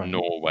 Right.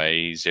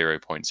 Norway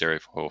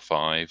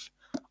 0.045,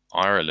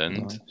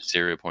 Ireland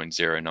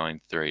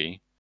 0.093,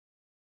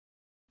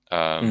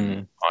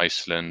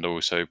 Iceland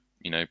also,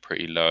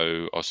 pretty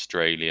low,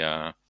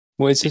 Australia.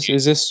 Well, is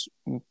this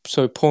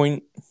so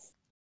point?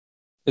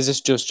 Is this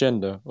just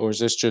gender, or is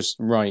this just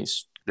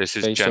rights? This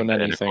is based gender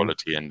on anything?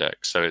 inequality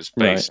index, so it's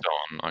based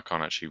on. I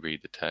can't actually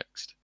read the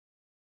text.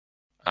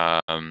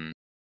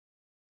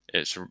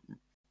 It's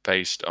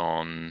based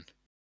on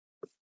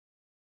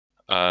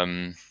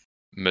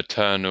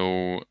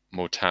maternal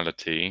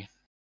mortality,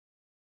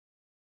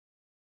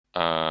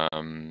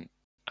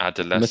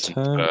 adolescent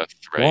birth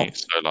rate.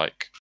 So,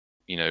 like,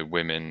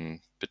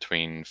 women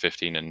between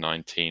 15 and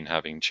 19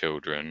 having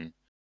children,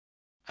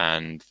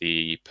 and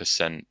the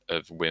percent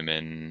of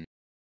women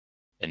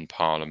in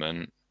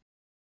parliament.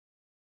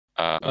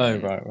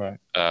 Right.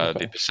 Okay.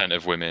 The percent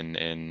of women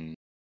in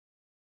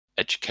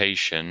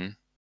education,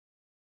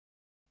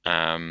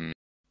 and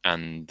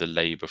the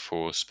labour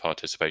force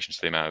participation, so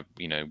the amount of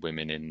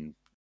women in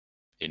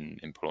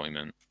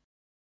employment.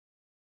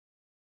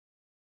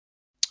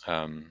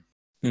 And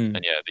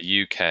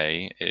the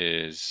UK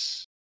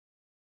is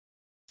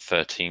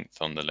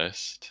 13th on the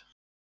list.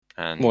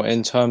 And what,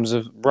 in terms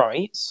of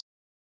rights?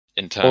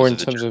 In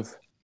terms of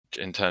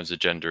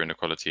gender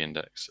inequality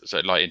index. So,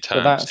 like, in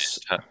terms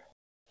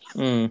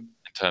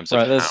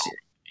of how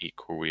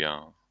equal we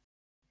are,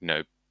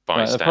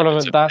 by the problem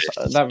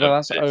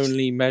that's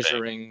only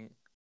measuring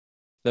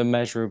the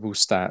measurable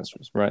stats,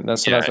 right?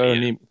 That's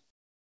only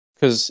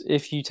because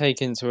if you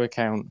take into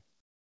account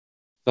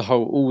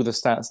all the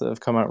stats that have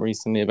come out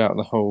recently about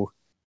the whole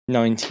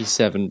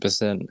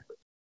 97%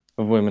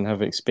 of women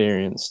have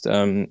experienced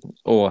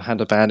or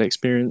had a bad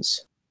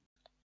experience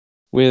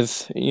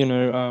with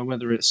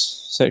whether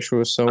it's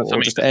sexual assault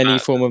or just any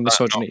form of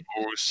misogyny.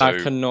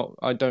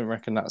 I don't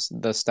reckon that's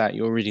the stat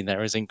you're reading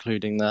there is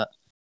including that.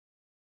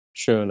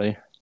 Surely.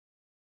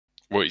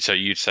 Well, so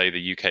you'd say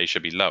the UK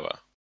should be lower?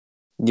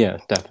 Yeah,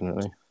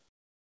 definitely.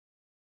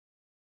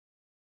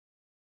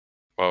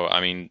 Well, I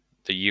mean,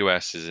 the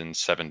US is in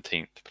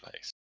 17th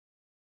place.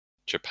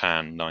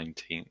 Japan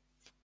 19th.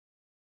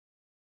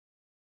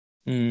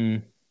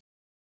 And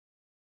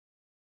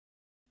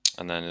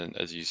then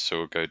as you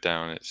sort of go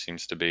down, it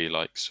seems to be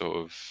like sort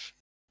of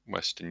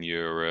Western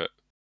Europe.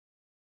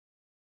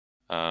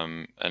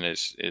 And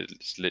it's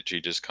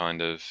literally just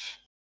kind of,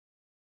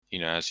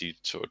 as you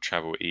sort of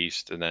travel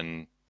east, and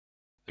then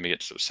we get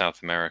to sort of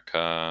South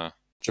America.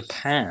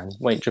 Japan?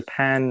 Wait,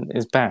 Japan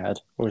is bad?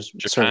 Or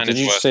Japan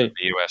is worse than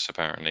the US,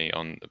 apparently,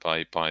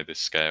 by this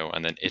scale,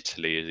 and then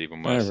Italy is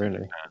even worse than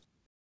Japan.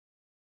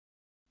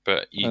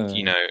 But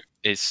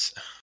it's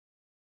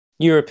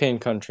European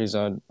countries.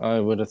 I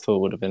would have thought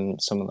would have been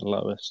some of the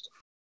lowest.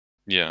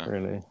 Yeah,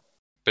 really.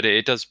 but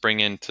it does bring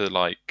into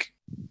like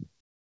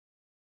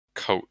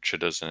culture,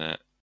 doesn't it?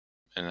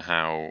 And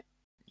how,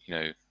 you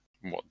know,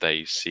 what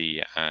they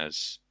see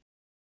as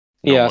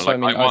Yeah, normal. so I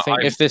Like mean, I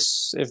think if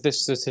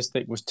this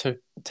statistic was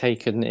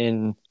taken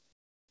in,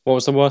 what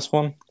was the worst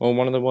one, or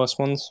one of the worst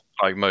ones?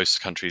 like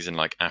most countries in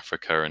like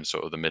Africa and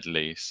sort of the Middle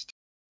East.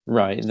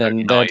 Right, So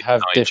then they'd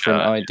have different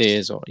Niger is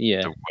ideas, or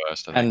yeah, the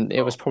worst, I think. and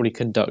it was probably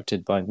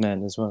conducted by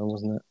men as well,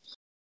 wasn't it?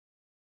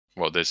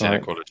 Well, there's Like,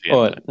 inequality in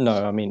or there.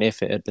 no, I mean,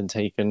 if it had been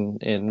taken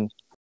in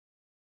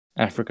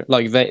Africa,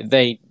 like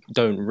they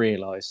don't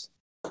realize.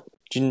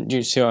 Do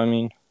you see what I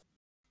mean?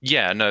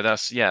 Yeah, no,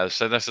 that's yeah.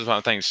 So this is one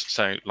of the things.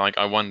 So like,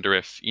 I wonder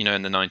if, you know,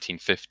 in the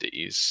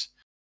 1950s,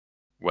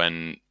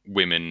 when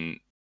women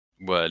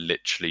were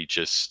literally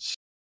just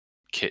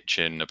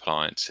kitchen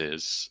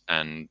appliances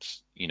and,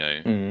 you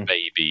know,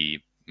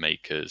 baby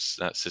makers,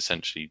 that's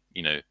essentially,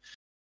 you know,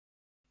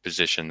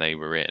 position they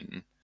were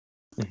in.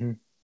 Mm-hmm.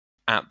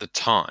 At the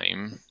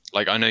time,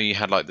 like, I know you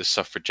had like the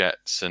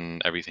suffragettes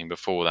and everything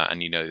before that,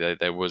 and, you know,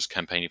 there was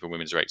campaigning for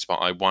women's rights, but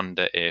I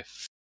wonder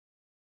if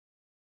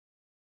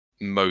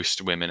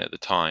most women at the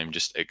time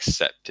just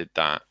accepted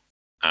that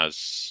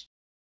as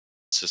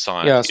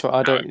society. Yeah, that's what I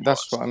how it don't.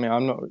 That's was. what I mean.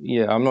 I'm not.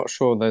 Yeah, I'm not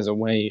sure there's a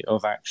way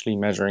of actually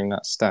measuring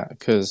that stat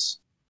because,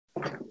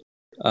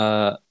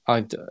 I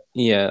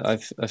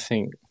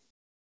think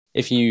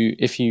if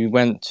you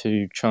went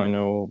to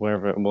China or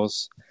wherever it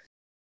was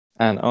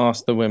and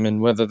asked the women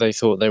whether they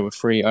thought they were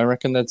free, I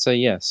reckon they'd say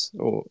yes,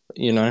 or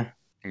you know,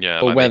 Yeah,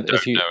 or like they whether don't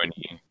if you, know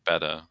any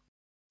better.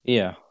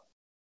 yeah,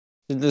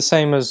 the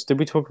same as did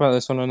we talk about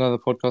this on another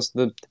podcast?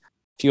 That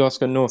if you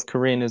ask a North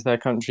Korean is their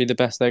country the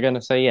best, they're going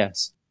to say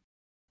yes.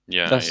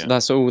 Yeah,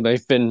 That's all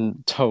they've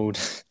been told.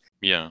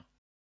 yeah.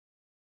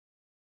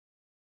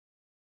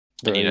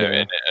 But, And, you know,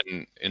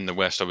 yeah. in the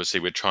West, obviously,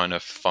 we're trying to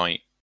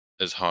fight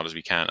as hard as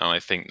we can, and I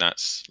think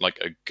that's like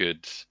a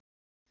good,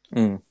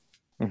 Mm-hmm.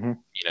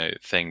 you know,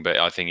 thing. But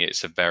I think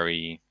it's a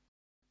very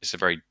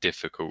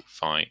difficult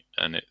fight,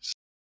 and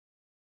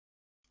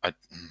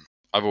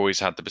I've always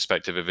had the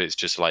perspective of it's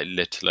just like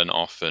little and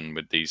often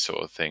with these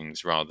sort of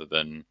things, rather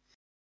than,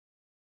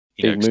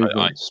 you know, Big 'cause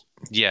movements.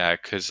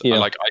 because Yeah.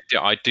 like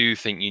I do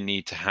think you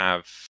need to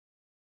have.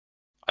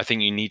 I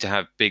think you need to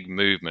have big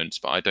movements,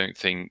 but I don't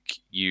think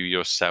you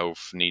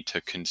yourself need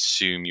to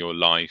consume your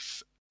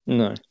life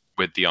No.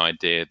 with the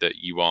idea that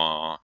you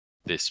are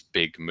this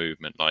big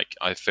movement. Like,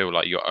 I feel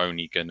like you're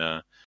only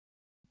gonna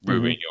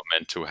ruin your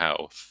mental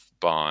health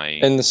by.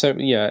 And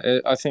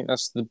I think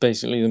that's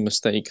basically the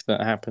mistake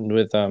that happened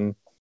with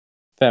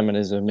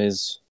feminism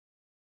is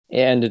it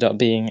ended up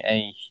being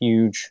a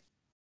huge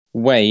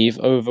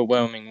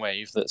overwhelming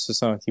wave that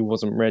society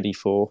wasn't ready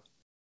for,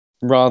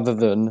 rather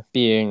than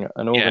being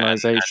an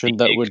organization and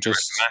the that would ignorant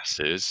just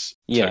masses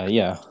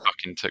yeah.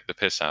 took the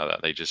piss out of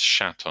that. They just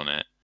shat on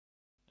it,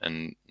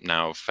 and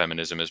now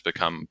feminism has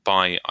become,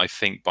 by I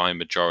think by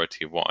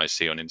majority of what I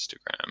see on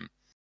Instagram.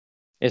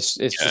 It's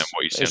just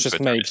what you see it's on just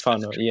Twitter, made it's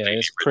fun of. Yeah, completely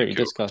it's pretty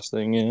ridiculed.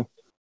 disgusting. Yeah,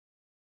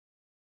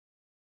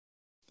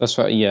 that's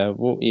right. Yeah,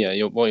 well,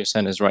 yeah. What you're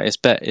saying is right.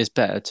 It's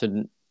better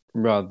to,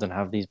 rather than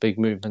have these big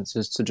movements,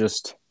 is to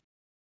just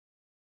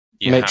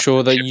make have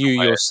sure to that chip you away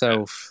at it.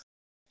 yourself,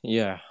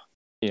 yeah,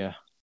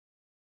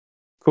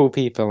 call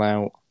people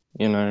out.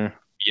 You know,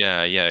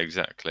 Yeah,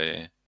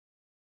 exactly.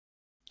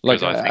 like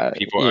Because I think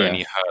people yeah,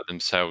 only hurt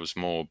themselves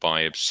more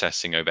by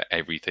obsessing over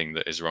everything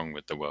that is wrong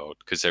with the world.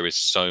 Because there is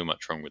so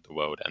much wrong with the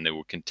world, and there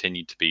will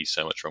continue to be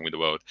so much wrong with the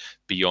world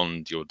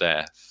beyond your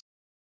death.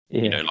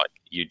 You know, yeah.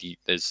 like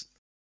there's,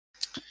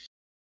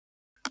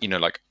 you know,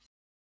 like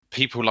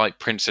people like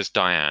Princess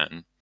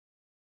Diane.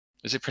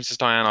 Is it Princess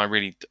Diane? I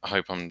really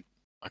hope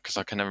because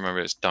I can never remember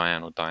if it's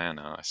Diane or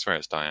Diana. I swear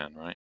it's Diane,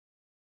 right?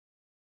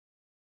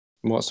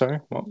 What? Sorry,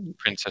 what?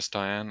 Princess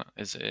Diane?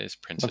 Is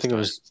Princess I think it Diane?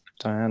 was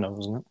Diana,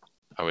 wasn't it?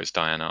 Oh, it's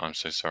Diana. I'm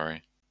so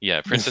sorry.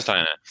 Yeah, Princess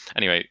Diana.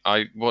 Anyway,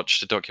 I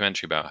watched a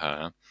documentary about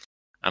her,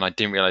 and I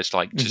didn't realize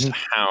like just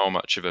how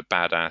much of a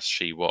badass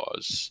she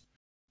was.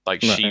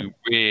 Like, Right. she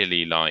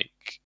really, like,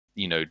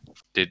 you know,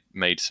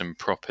 made some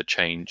proper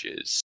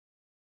changes.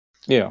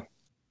 Yeah.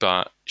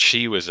 But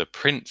she was a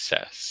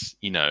princess,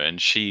 you know,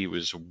 and she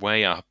was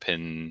way up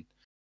in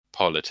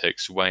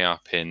politics, way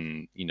up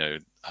in, you know,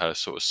 her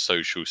sort of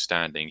social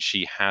standing.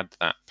 She had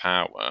that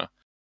power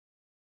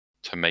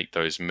to make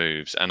those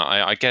moves, and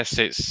I guess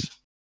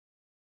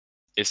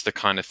it's the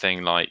kind of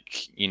thing,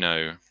 like, you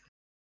know,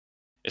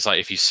 it's like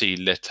if you see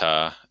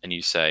litter and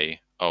you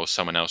say, oh,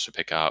 someone else would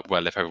pick it up.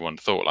 Well, if everyone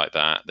thought like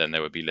that, then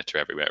there would be litter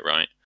everywhere,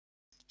 right?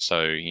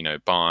 So, you know,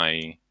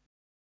 by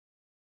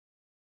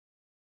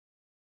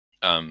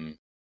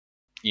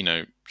you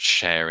know,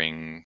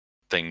 sharing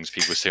things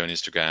people see on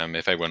Instagram,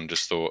 if everyone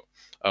just thought,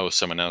 oh,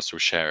 someone else will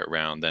share it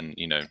around, then,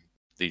 you know,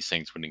 these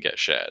things wouldn't get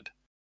shared.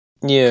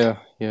 Yeah,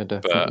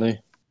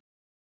 definitely.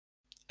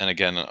 And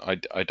again,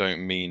 I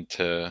don't mean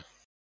to.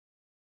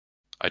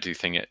 I do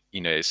think it,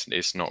 you know,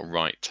 it's not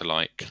right to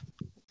like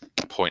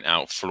point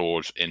out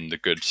flaws in the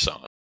good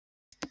side.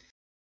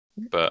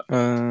 But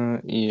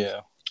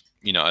yeah,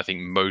 you know, I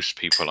think most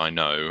people I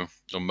know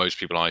or most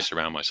people I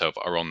surround myself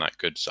are on that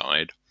good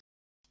side,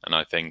 and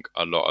I think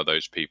a lot of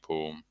those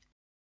people,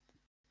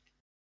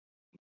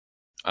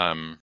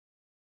 are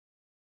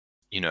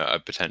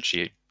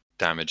potentially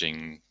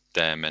damaging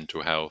their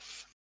mental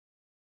health.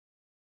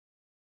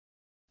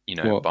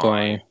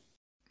 By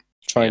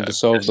trying to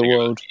solve the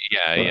world.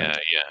 Yeah.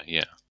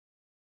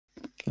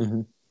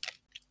 Mm-hmm.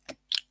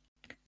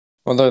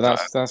 Although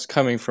that's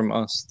coming from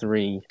us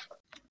three.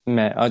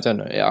 I don't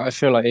know. I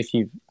feel like if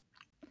you.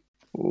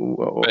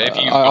 But if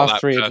you've got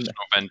that personal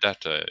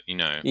vendetta,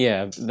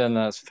 yeah, then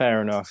that's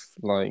fair enough.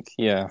 Like,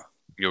 yeah,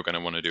 you're going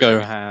to want to do go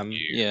everything ham.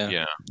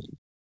 Yeah.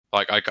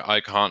 Like I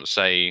can't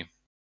say.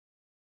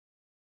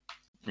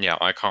 Yeah,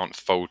 I can't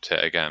fault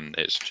it again.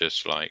 It's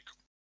just like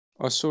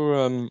I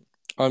saw.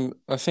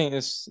 I think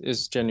this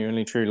is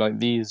genuinely true. Like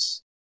the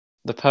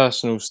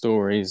personal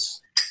stories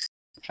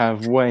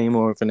have way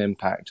more of an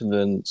impact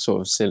than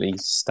sort of silly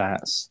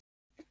stats.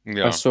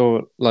 Yeah. I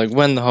saw, like,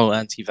 when the whole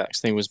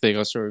anti-vax thing was big,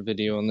 I saw a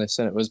video on this,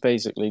 and it was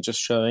basically just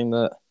showing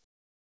that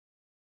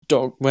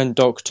when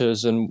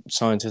doctors and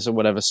scientists or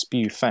whatever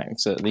spew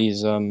facts at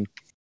these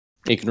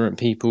ignorant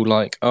people,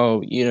 like,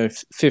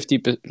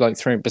 50, like,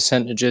 throwing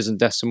percentages and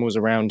decimals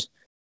around,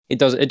 it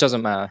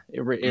doesn't matter.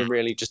 It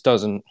really just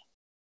doesn't.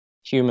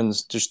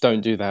 Humans just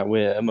don't do that.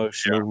 We're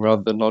emotional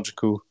rather than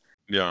logical.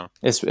 Yeah.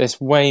 It's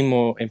way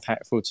more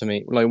impactful to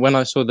me. Like, when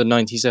I saw the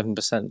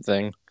 97%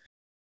 thing,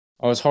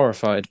 I was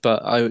horrified,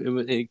 but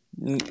it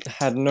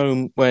had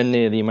nowhere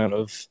near the amount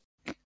of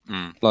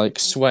like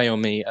sway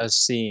on me as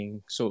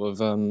seeing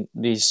sort of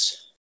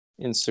these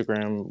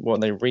Instagram,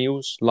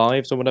 reels,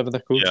 lives or whatever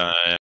they're called.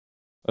 Yeah.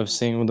 Of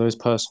seeing all those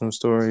personal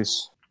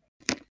stories.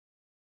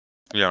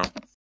 Yeah.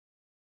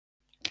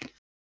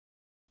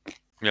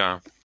 Yeah.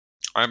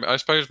 I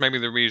suppose maybe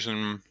the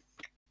reason.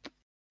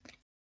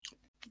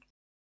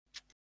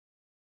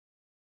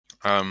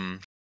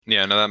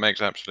 Yeah. No, that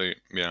makes absolute.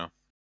 Yeah.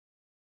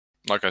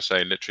 Like I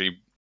say, literally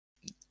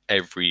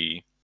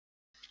every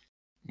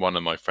one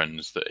of my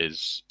friends that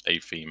is a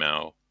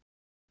female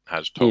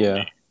has told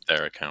me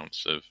their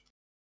accounts of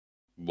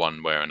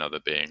one way or another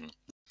being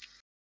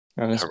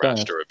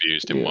harassed or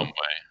abused in one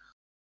way.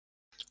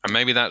 And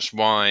maybe that's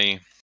why.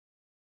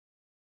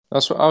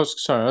 That's what I was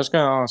going to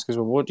ask as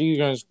well. What do you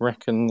guys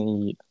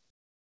reckon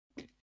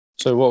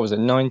so what was it,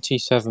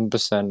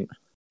 97%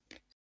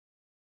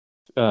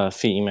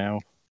 female?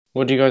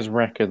 What do you guys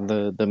reckon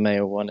the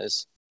male one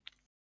is?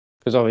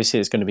 Because obviously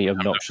it's going to be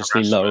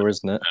obnoxiously lower,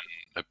 isn't it?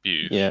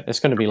 Abuse. Yeah,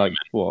 it's going to be like,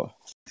 what,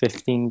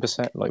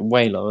 15%? Like,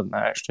 way lower than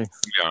that, actually.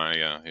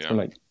 Yeah. So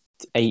like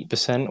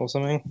 8% or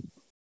something? Do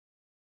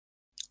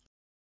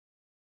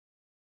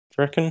you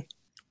reckon?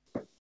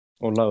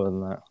 Or lower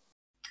than that?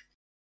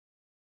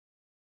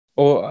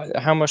 Or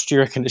how much do you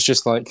reckon it's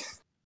just like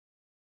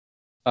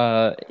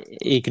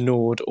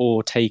ignored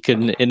or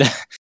taken in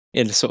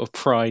a sort of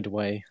pride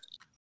way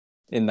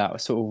in that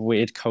sort of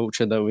weird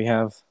culture that we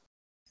have?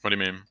 What do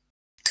you mean?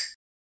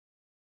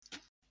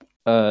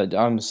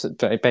 I'm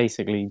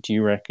basically.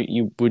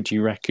 Would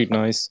you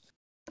recognize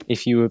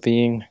if you were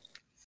being?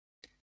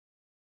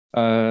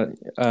 I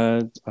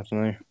don't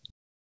know.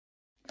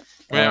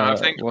 Yeah, I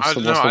think. What's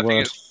the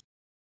word? It's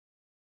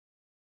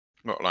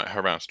not like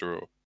harassed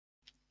or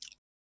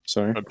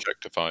Sorry.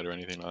 Objectified or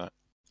anything like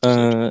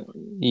that.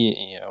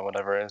 Yeah,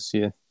 whatever it is.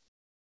 Yeah.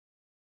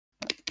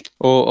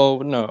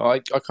 Or no, I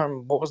can't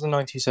remember. What was the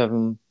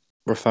 97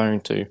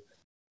 referring to?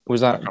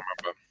 Was that? I can't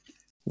remember.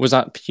 Was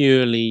that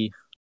purely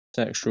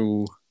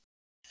sexual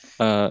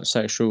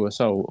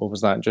assault, or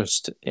was that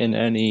just in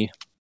any,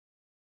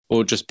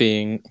 or just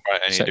being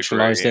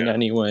sexualized in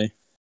any way?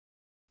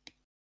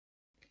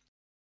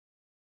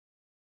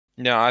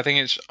 Yeah, I think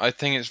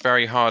it's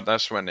very hard.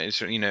 That's when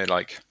it's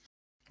like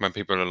when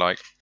people are like,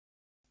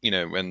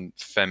 when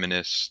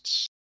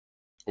feminists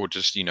or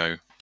just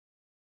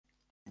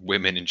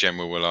women in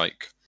general were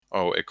like,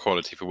 oh,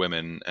 equality for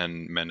women,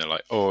 and men are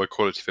like, oh,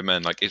 equality for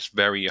men. Like, it's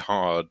very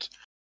hard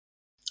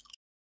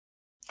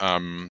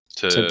to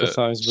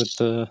sympathize with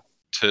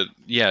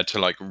to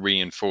like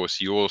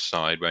reinforce your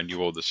side when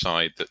you're the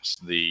side that's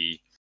the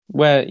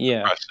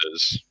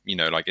oppressors.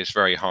 Like, it's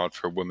very hard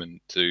for a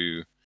woman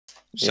to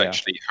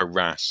sexually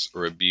harass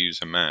or abuse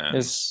a man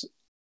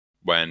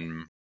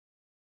when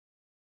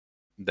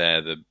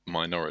they're the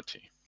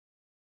minority,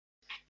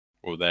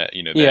 or they're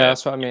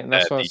that's what I mean.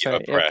 That's what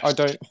I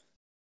say.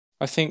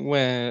 I think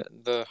where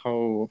the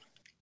whole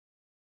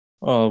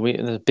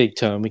the big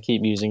term we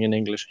keep using in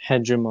English,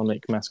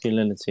 hegemonic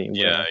masculinity.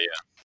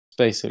 It's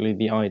basically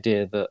the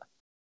idea that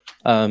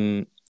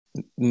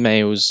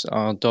males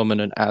are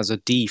dominant as a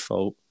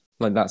default.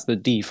 Like, that's the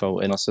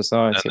default in our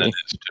society. And then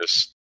it's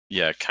just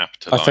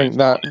capitalized. I think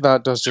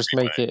that does just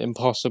make it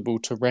impossible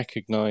to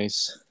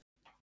recognize,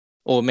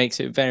 or makes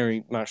it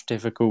very much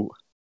difficult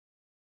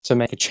to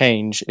make a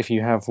change if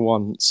you have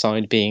one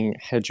side being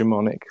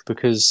hegemonic,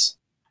 because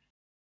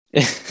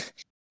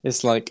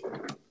it's like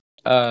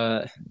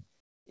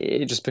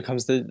it just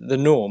becomes the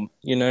norm,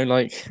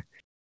 like,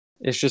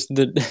 it's just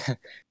that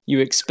you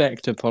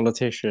expect a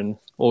politician,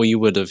 or you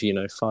would have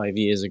 5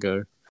 years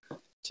ago,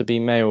 to be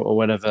male or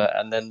whatever,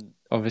 and then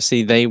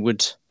obviously they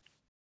would.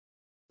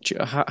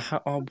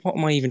 What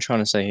am I even trying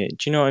to say here? Do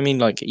you know what I mean?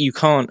 Like, you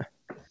can't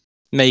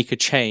make a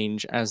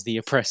change as the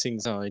oppressing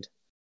side.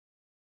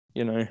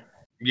 You know,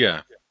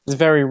 Yeah. it's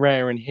very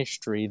rare in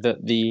history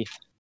that the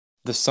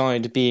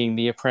side being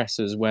the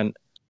oppressors went,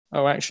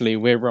 "Oh, actually,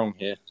 we're wrong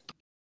here."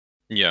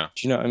 Yeah.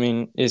 Do you know what I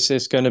mean?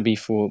 It's going to be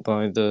fought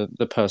by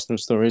the personal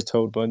stories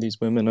told by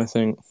these women, I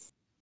think.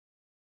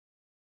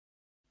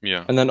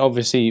 Yeah. And then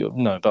obviously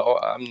no, but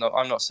I'm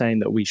not saying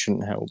that we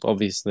shouldn't help.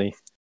 Obviously,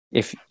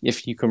 if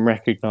you can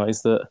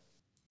recognize that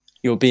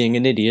you're being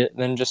an idiot,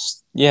 then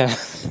just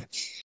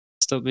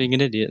stop being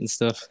an idiot and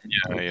stuff.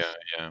 Yeah.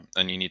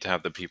 And you need to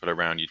have the people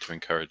around you to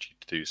encourage you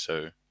to do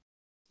so.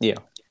 Yeah.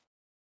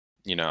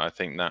 I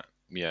think that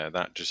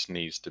just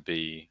needs to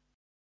be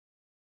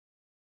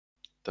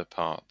the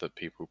part that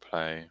people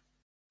play.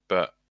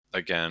 But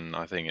again,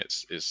 I think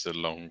it's a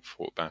long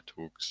fought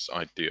battle, because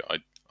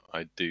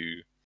I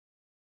do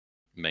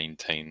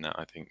maintain that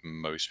I think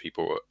most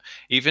people,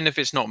 even if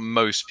it's not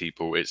most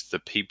people, it's the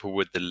people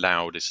with the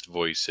loudest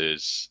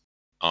voices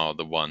are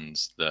the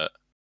ones that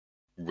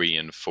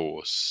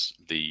reinforce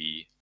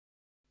the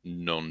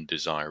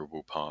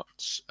non-desirable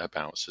parts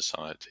about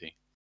society.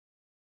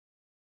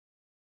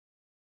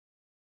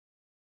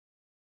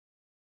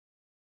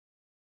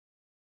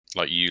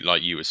 Like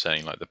you were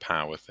saying, like the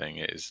power thing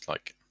is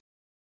like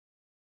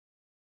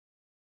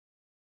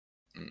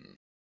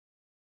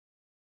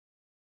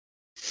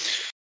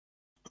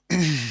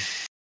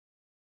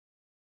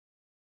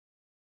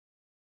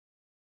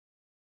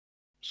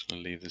Just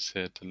gonna leave this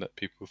here to let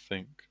people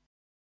think.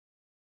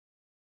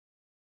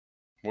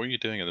 What are you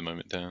doing at the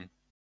moment, Dan?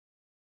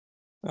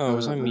 Oh,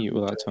 was I mute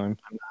all that time?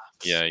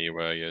 Yeah, you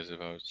were. Yes, if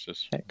I was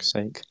just. Heck's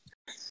sake.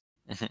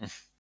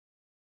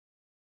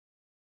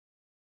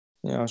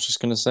 Yeah, I was just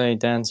gonna say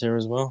Dan's here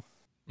as well.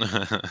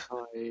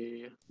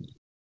 Hi.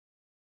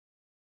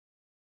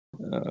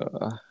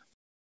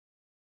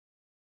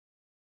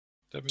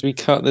 Do we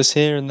cut this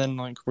here and then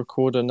like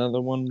record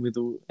another one with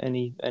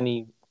any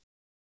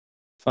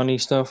funny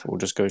stuff, or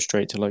just go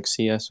straight to like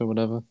CS or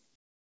whatever?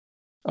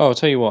 Oh, I'll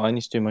tell you what, I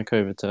need to do my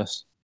COVID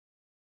test.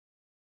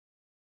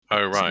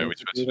 Oh right, we're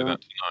supposed to do that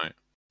tonight.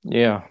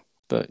 Yeah,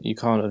 but you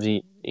can't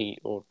eat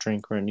or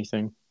drink or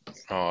anything.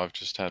 Oh, I've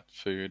just had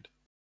food.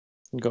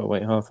 You gotta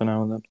wait half an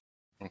hour then.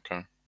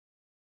 Okay.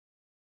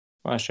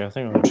 Well, actually, I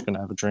think I'm just gonna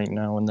have a drink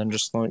now and then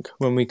just like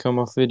when we come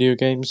off video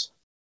games,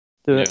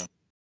 do it.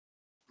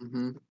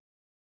 Mm-hmm.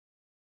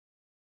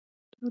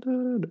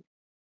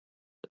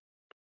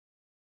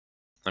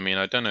 I mean,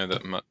 I don't know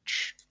that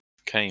much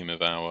came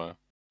of our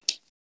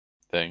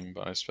thing,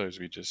 but I suppose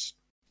we just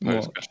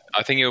pose questions.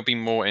 I think it'll be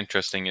more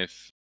interesting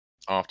if,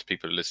 after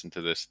people listen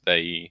to this,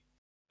 they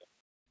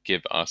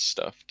give us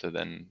stuff to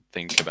then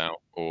think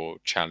about or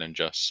challenge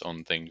us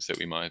on things that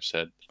we might have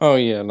said. Oh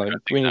yeah, like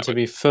we need to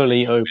be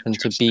fully open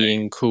to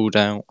being called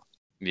out.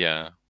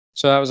 Yeah.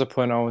 So that was a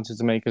point I wanted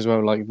to make as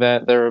well. Like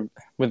there are,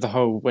 with the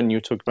whole, when you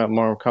talk about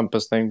moral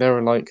compass thing, there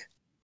are like,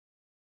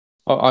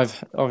 I've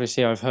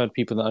heard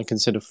people that I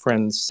consider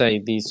friends say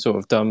these sort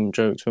of dumb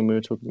jokes when we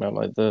were talking about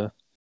like the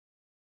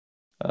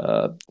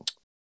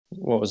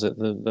what was it,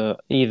 the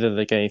either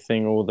the gay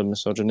thing or the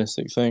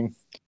misogynistic thing.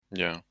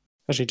 Yeah.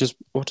 Actually, just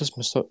what does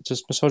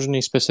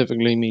misogyny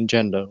specifically mean?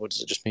 Gender, or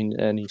does it just mean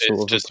any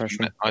sort of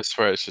oppression? I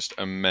swear it's just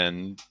a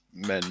men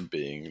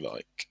being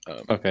like.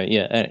 Okay,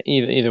 yeah.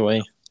 Either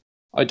way,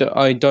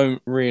 I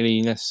don't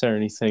really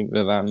necessarily think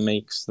that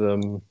makes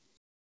them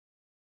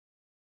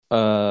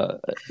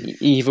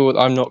evil.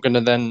 I'm not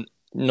gonna then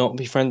not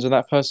be friends with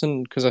that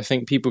person, because I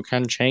think people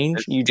can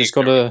change. You just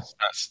gotta.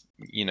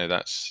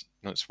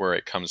 That's where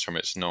it comes from.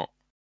 It's not.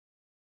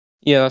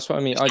 Yeah, that's what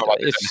I mean. It's not like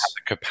they don't have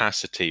the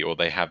capacity or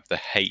they have the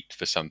hate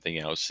for something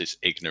else. It's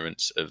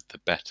ignorance of the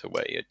better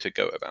way to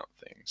go about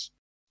things.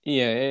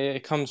 Yeah,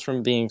 it comes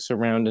from being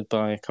surrounded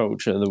by a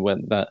culture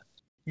that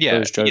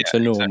those jokes are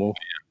normal.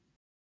 Exactly,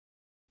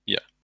 yeah.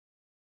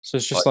 So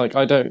it's just like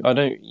I don't.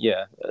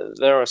 Yeah,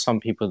 there are some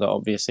people that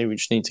obviously we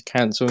just need to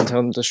cancel and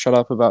tell them to shut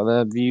up about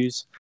their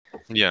views.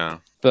 Yeah.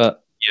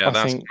 But yeah,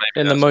 I think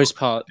in the most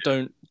part,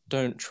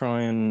 don't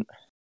try and.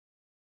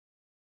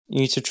 You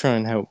need to try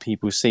and help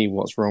people see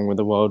what's wrong with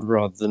the world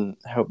rather than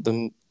help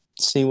them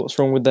see what's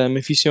wrong with them,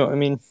 if you see what I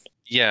mean.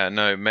 Yeah,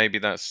 no, maybe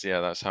that's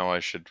how I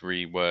should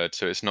reword.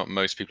 So it's not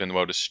most people in the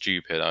world are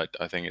stupid.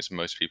 I think it's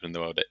most people in the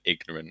world are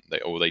ignorant.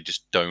 They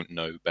just don't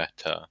know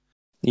better.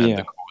 And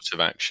the course of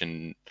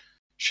action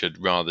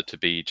should rather to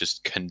be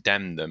just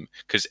condemn them.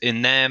 Because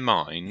in their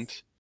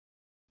mind,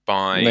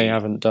 they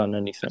haven't done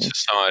anything. The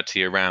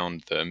society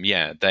around them,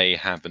 they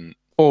haven't.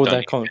 Or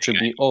they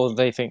or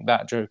they think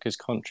that joke is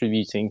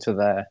contributing to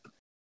their.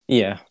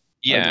 Yeah.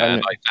 Yeah,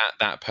 like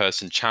that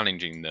person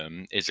challenging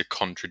them is a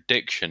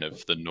contradiction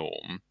of the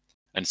norm,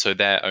 and so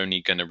they're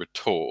only going to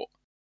retort.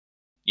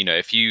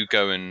 If you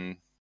go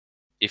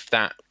if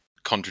that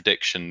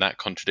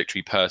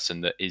contradictory person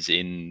that is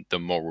in the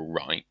moral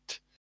right,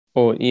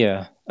 or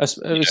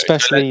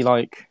especially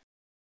like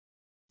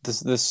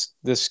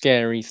the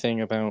scary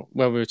thing about,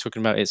 well, we were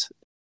talking about it's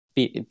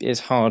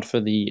it's hard for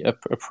the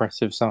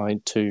oppressive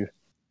side to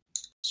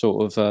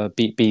sort of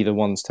be the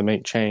ones to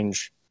make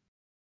change.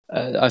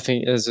 I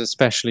think there's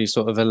especially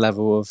sort of a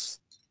level of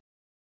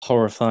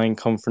horrifying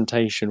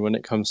confrontation when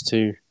it comes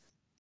to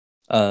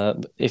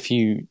if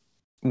you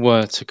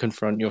were to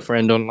confront your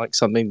friend on like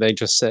something they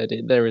just said.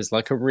 There is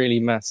like a really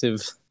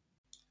massive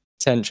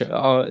tension.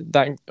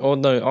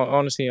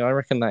 Honestly, I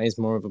reckon that is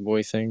more of a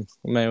boy thing,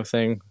 a male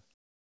thing,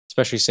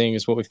 especially seeing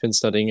as what we've been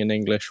studying in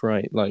English,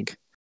 right? Like,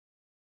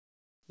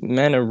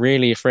 men are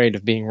really afraid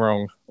of being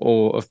wrong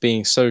or of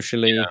being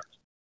socially,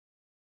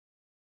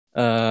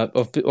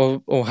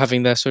 or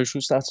having their social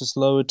status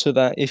lowered to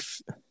that.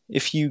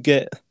 If you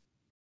get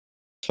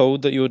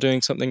told that you're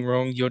doing something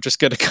wrong, you're just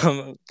gonna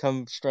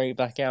come straight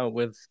back out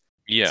with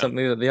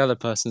something that the other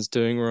person's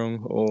doing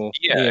wrong, or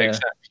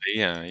exactly,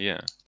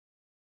 yeah.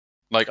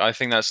 Like, I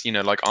think that's,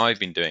 like I've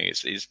been doing,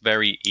 it's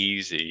very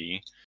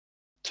easy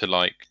to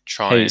like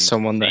try hate and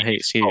someone that see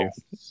hates you,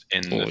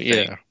 in or the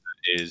thing that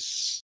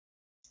is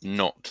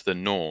not the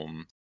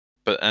norm,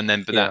 but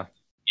that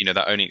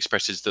that only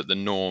expresses that the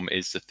norm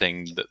is the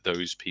thing that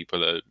those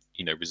people are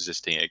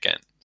resisting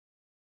against,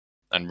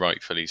 and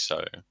rightfully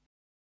so.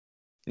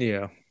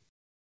 Yeah.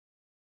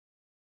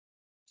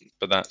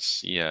 But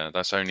that's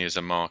only as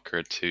a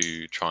marker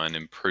to try and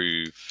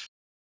improve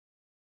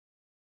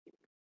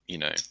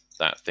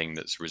that thing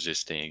that's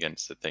resisting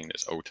against the thing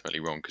that's ultimately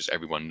wrong, because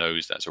everyone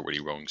knows that's already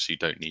wrong, so you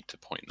don't need to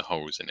point the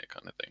holes in it,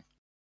 kind of thing.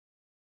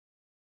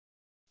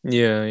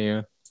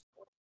 Yeah.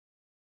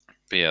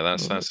 But yeah,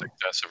 that's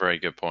a very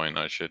good point.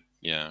 I should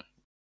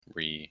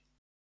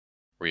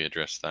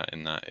readdress that,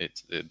 in that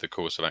the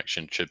course of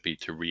action should be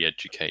to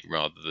re-educate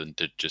rather than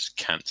to just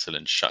cancel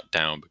and shut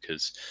down,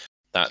 because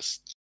that's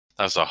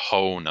a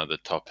whole nother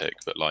topic.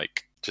 But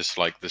like, just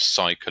like the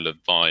cycle of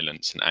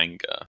violence and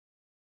anger,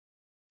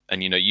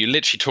 and you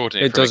literally taught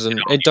it.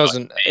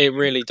 It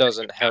really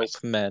doesn't help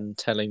men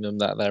telling them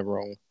that they're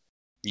wrong.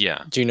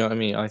 Yeah. Do you know what I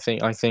mean? I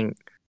think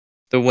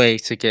the way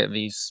to get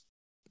these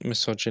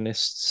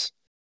misogynists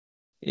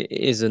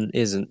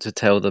isn't to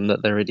tell them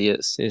that they're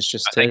idiots. It's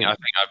just I think I'm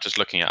just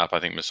looking it up. I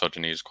think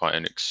misogyny is quite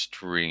an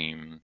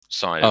extreme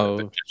side of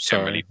it, but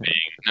generally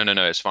being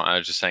no, it's fine. I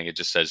was just saying, it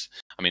just says,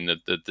 I mean,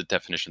 the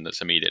definition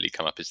that's immediately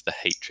come up is the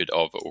hatred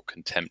of or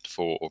contempt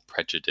for or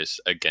prejudice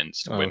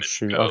against women. Oh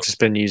shoot, I've just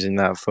been using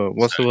that for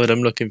what's the word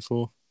I'm looking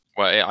for?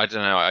 Well, I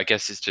don't know. I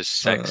guess it's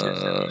just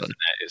sexism, isn't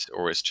it?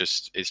 Or it's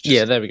just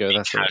yeah. There we go.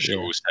 That's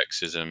casual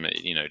sexism.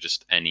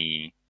 Just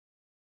any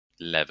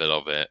level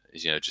of it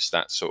is just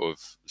that sort of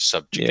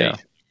subjugation of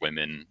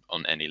women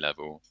on any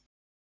level.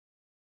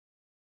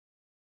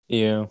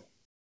 Yeah.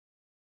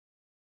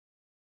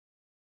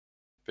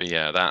 But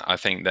yeah, that I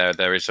think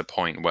there is a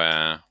point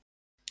where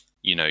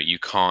you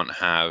can't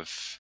have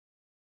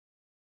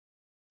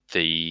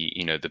the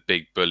the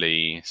big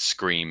bully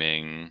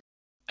screaming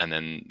and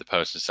then the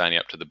person standing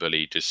up to the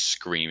bully just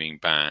screaming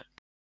back.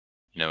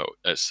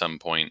 At some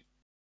point.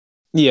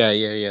 Yeah,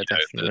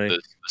 definitely.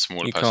 The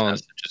smaller person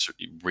has to just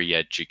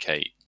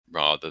re-educate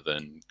rather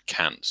than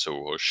cancel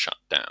or shut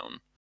down.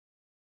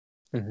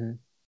 Mm-hmm.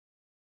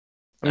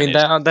 I mean,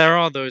 there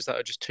are those that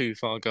are just too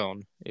far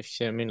gone. If you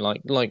see what I mean,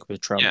 like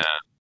with Trump,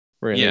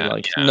 really,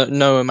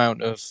 no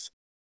amount of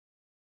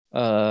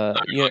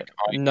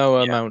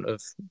amount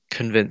of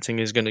convincing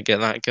is going to get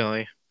that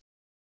guy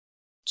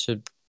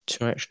to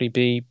actually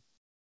be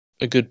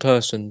a good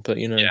person. But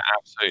yeah,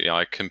 absolutely,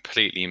 I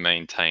completely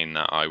maintain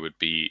that I would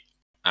be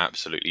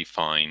absolutely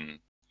fine,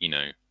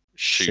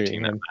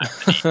 shooting that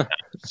man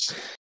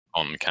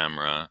on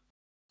camera.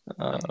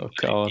 Oh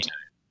God.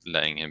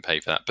 Letting him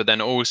pay for that. But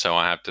then also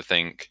I have to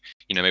think,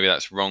 maybe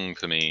that's wrong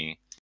for me.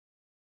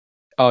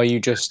 Are you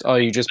just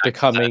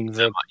becoming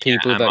the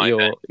people that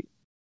you're?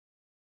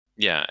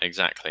 Yeah,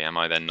 exactly. Am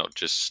I then not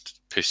just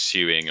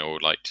pursuing or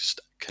like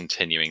just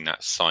continuing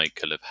that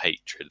cycle of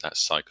hatred, that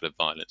cycle of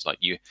violence? Like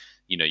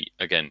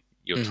again,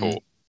 you're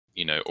taught,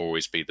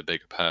 always be the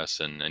bigger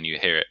person, and you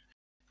hear it,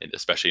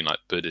 especially in like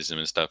Buddhism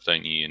and stuff,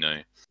 don't you?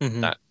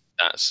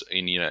 That's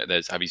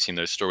have you seen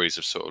those stories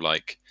of sort of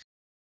like,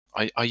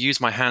 I use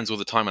my hands all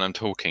the time when I'm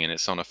talking, and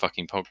it's on a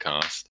fucking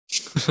podcast.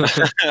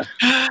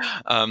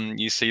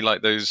 You see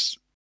like those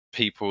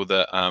people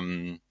that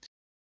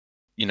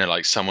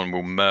like someone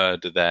will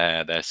murder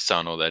their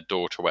son or their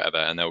daughter or whatever,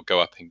 and they'll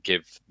go up and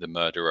give the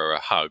murderer a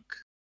hug,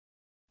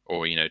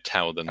 or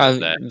tell them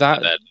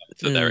that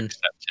they're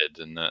accepted,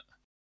 and that.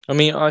 I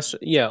mean,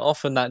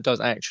 often that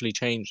does actually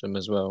change them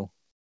as well.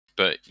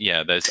 But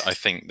yeah, I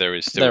think there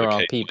is still there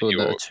are people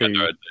that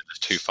are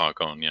too far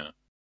gone. Yeah.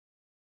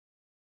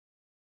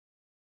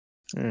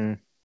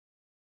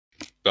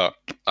 But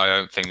I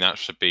don't think that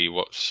should be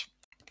what's,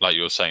 like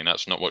you're saying,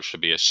 that's not what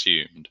should be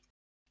assumed.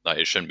 Like,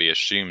 it shouldn't be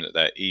assumed that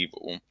they're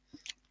evil.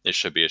 It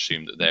should be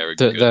assumed that they're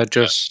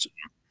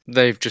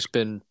they've just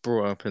been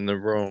brought up in the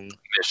wrong,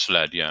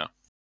 misled. Yeah.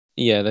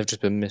 Yeah, they've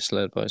just been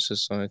misled by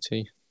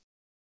society.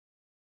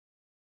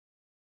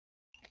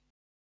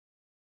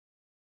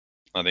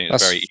 I think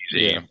it's very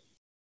easy. Yeah.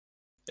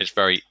 It's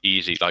very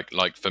easy.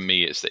 Like for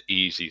me, it's the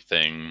easy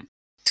thing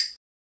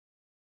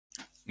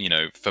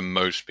for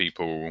most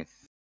people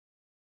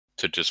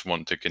to just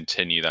want to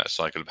continue that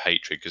cycle of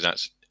hatred, because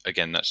that's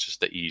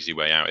just the easy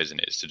way out, isn't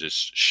it? It's to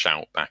just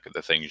shout back at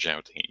the thing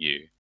shouting at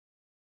you.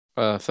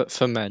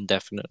 For men,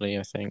 definitely,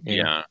 I think.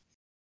 Yeah.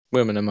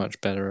 Women are much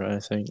better, I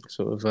think,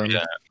 sort of.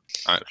 Yeah.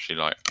 Actually,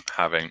 like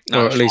having,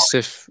 or at least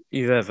if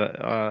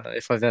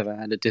I've ever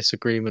had a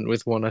disagreement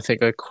with one, I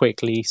think I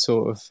quickly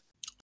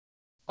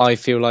I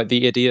feel like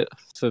the idiot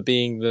for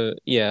being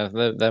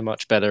they're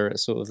much better at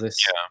sort of this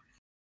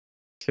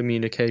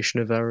communication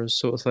of errors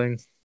sort of thing.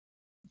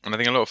 And I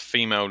think a lot of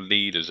female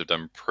leaders have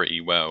done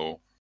pretty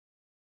well.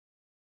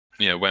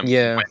 When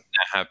there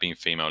have been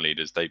female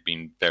leaders, they've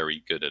been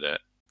very good at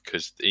it.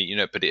 Because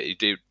but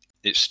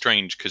it's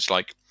strange because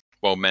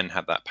men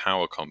have that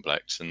power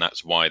complex, and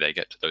that's why they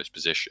get to those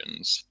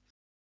positions.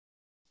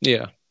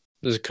 Yeah,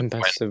 there's a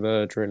competitive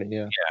urge, really.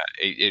 Yeah. Yeah,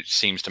 it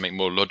seems to make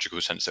more logical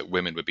sense that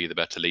women would be the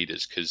better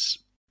leaders because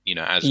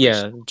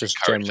just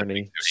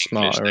generally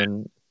smarter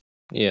and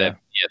they're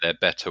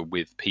better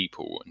with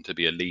people, and to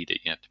be a leader,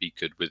 you have to be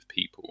good with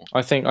people.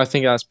 I think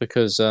that's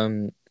because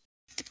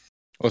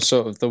or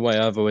sort of the way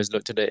I've always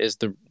looked at it is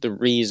the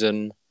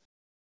reason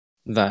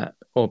that,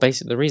 or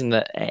basically the reason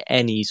that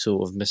any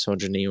sort of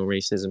misogyny or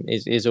racism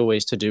is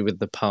always to do with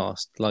the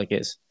past. Like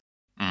it's,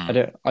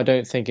 I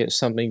don't think it's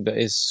something that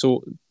is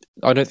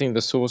I don't think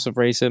the source of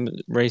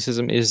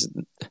racism is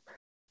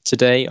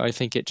today. I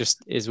think it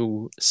just is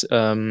all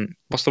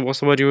what's the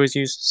word you always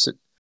use?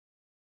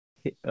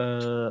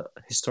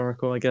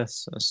 Historical, I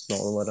guess. That's not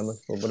the word I'm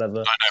looking for. Whatever.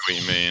 I know what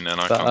you mean, and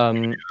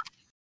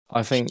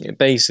I think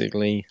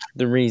basically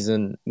the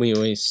reason we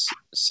always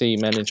see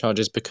men in charge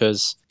is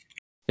because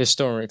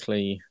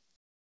historically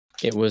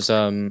it was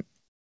the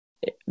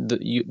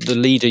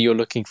leader you're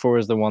looking for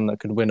is the one that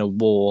could win a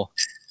war.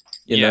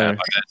 You know?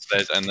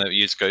 And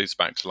it goes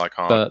back to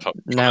our. But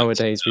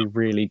nowadays we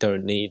really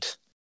don't need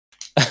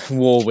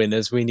war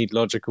winners. We need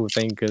logical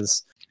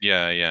thinkers.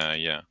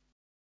 Yeah.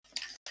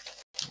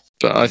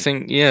 But I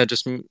think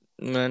just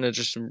men are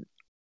just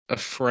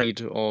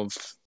afraid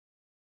of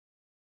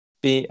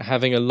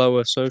having a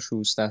lower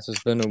social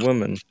status than a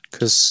woman,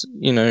 because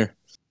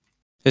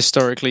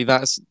historically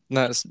that's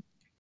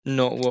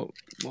not what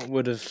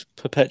would have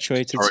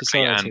perpetuated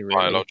society, really.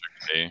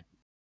 Biologically,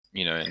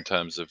 in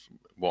terms of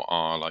what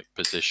our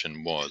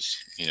position was,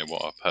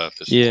 what our purpose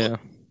was. Do you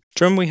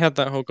remember we had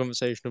that whole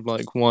conversation of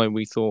why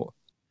we thought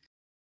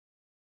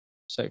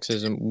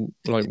sexism,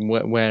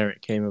 where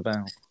it came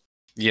about?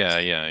 Yeah.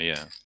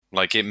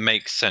 It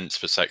makes sense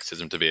for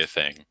sexism to be a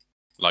thing.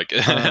 I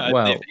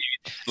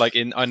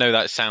know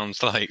that sounds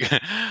sex.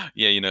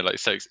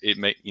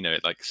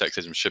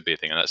 Sexism should be a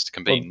thing, and that's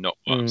completely not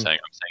what I'm saying.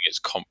 I'm saying it's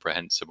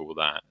comprehensible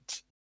that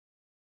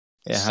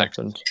it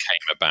happened.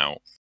 Came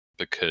about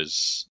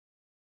because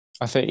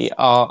I think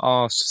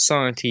our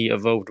society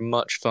evolved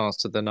much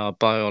faster than our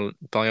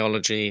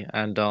biology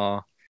and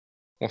our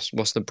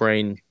what's the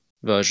brain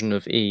version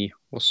of E?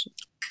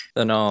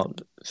 Than our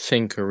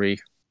thinkery.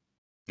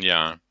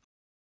 Yeah.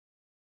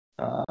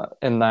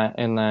 In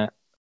that.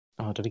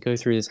 Oh, did we go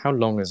through this? How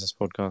long has this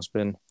podcast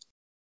been?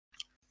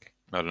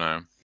 I don't know.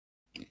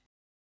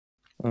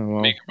 Oh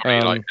well. We can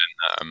probably end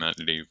that and then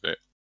leave it.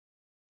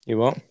 You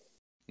what?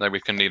 No, we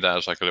can leave that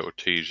as a little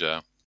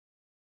teaser.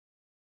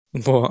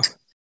 What?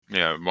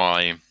 Yeah,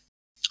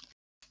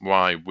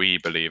 why we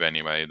believe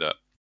anyway that.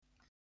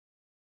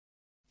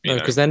 No,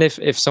 because then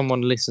if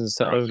someone listens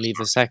to only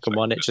the second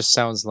one, it just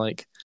sounds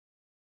like.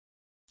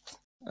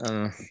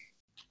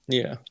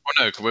 Yeah.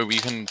 Well, no, we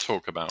can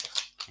talk about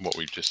what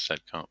we just said,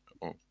 can't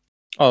we?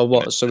 Oh,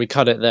 what? So we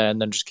cut it there and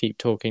then just keep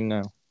talking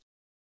now?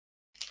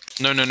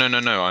 No.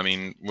 I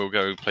mean, we'll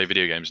go play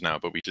video games now,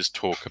 but we just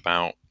talk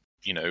about,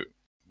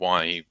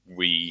 why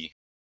we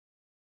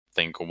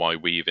think or why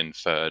we've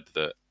inferred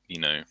that,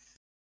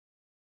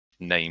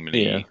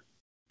 namely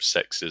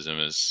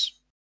sexism is,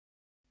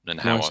 and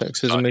how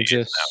sexism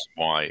exists,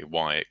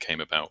 why it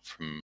came about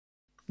from.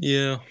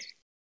 Yeah.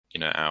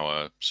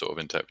 Our sort of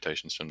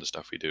interpretations from the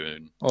stuff we do.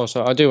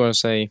 Also, I do want to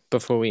say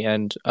before we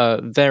end,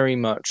 very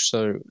much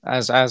so,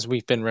 as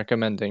we've been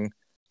recommending,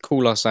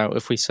 call us out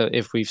if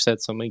we've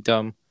said something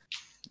dumb.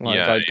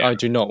 I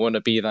do not want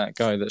to be that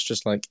guy that's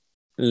just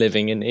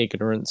living in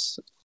ignorance.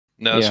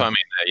 No, that's what I mean.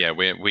 Yeah,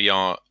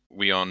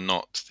 we are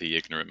not the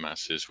ignorant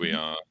masses. We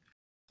are,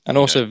 and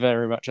also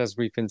very much as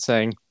we've been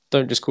saying,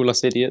 don't just call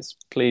us idiots,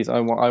 please.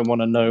 I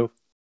want to know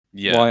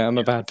why I'm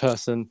a bad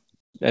person.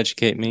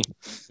 Educate me.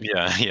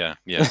 Yeah.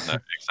 No,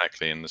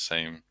 exactly. And the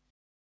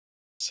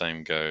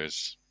same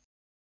goes.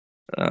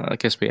 I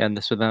guess we end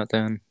this without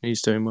Dan.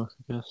 He's doing work,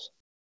 I guess.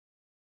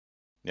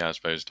 Yeah, I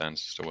suppose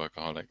Dan's just a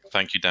workaholic.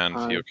 Thank you, Dan,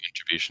 for your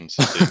contributions.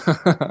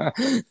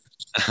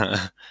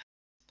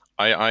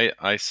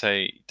 I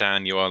say,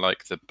 Dan, you are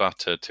like the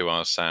butter to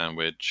our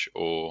sandwich,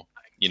 or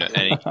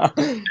any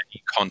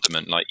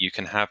condiment. You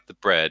can have the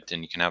bread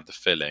and you can have the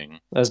filling.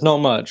 There's not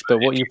much, but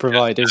what you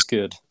provide is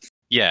good.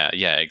 Yeah,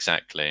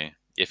 exactly.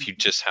 If you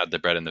just had the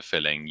bread and the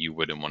filling, you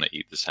wouldn't want to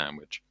eat the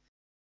sandwich.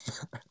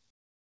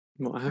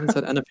 Well, I haven't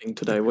said anything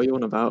today. What are you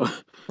on about?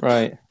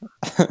 Right.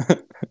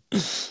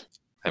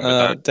 And with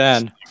that,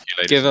 Dan, thank you,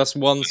 ladies give and us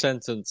one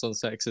sentence on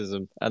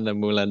sexism, and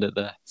then we'll end it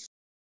there.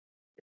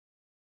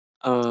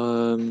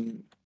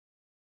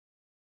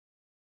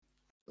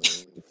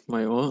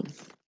 Wait, what?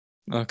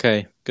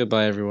 Okay,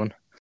 goodbye, everyone.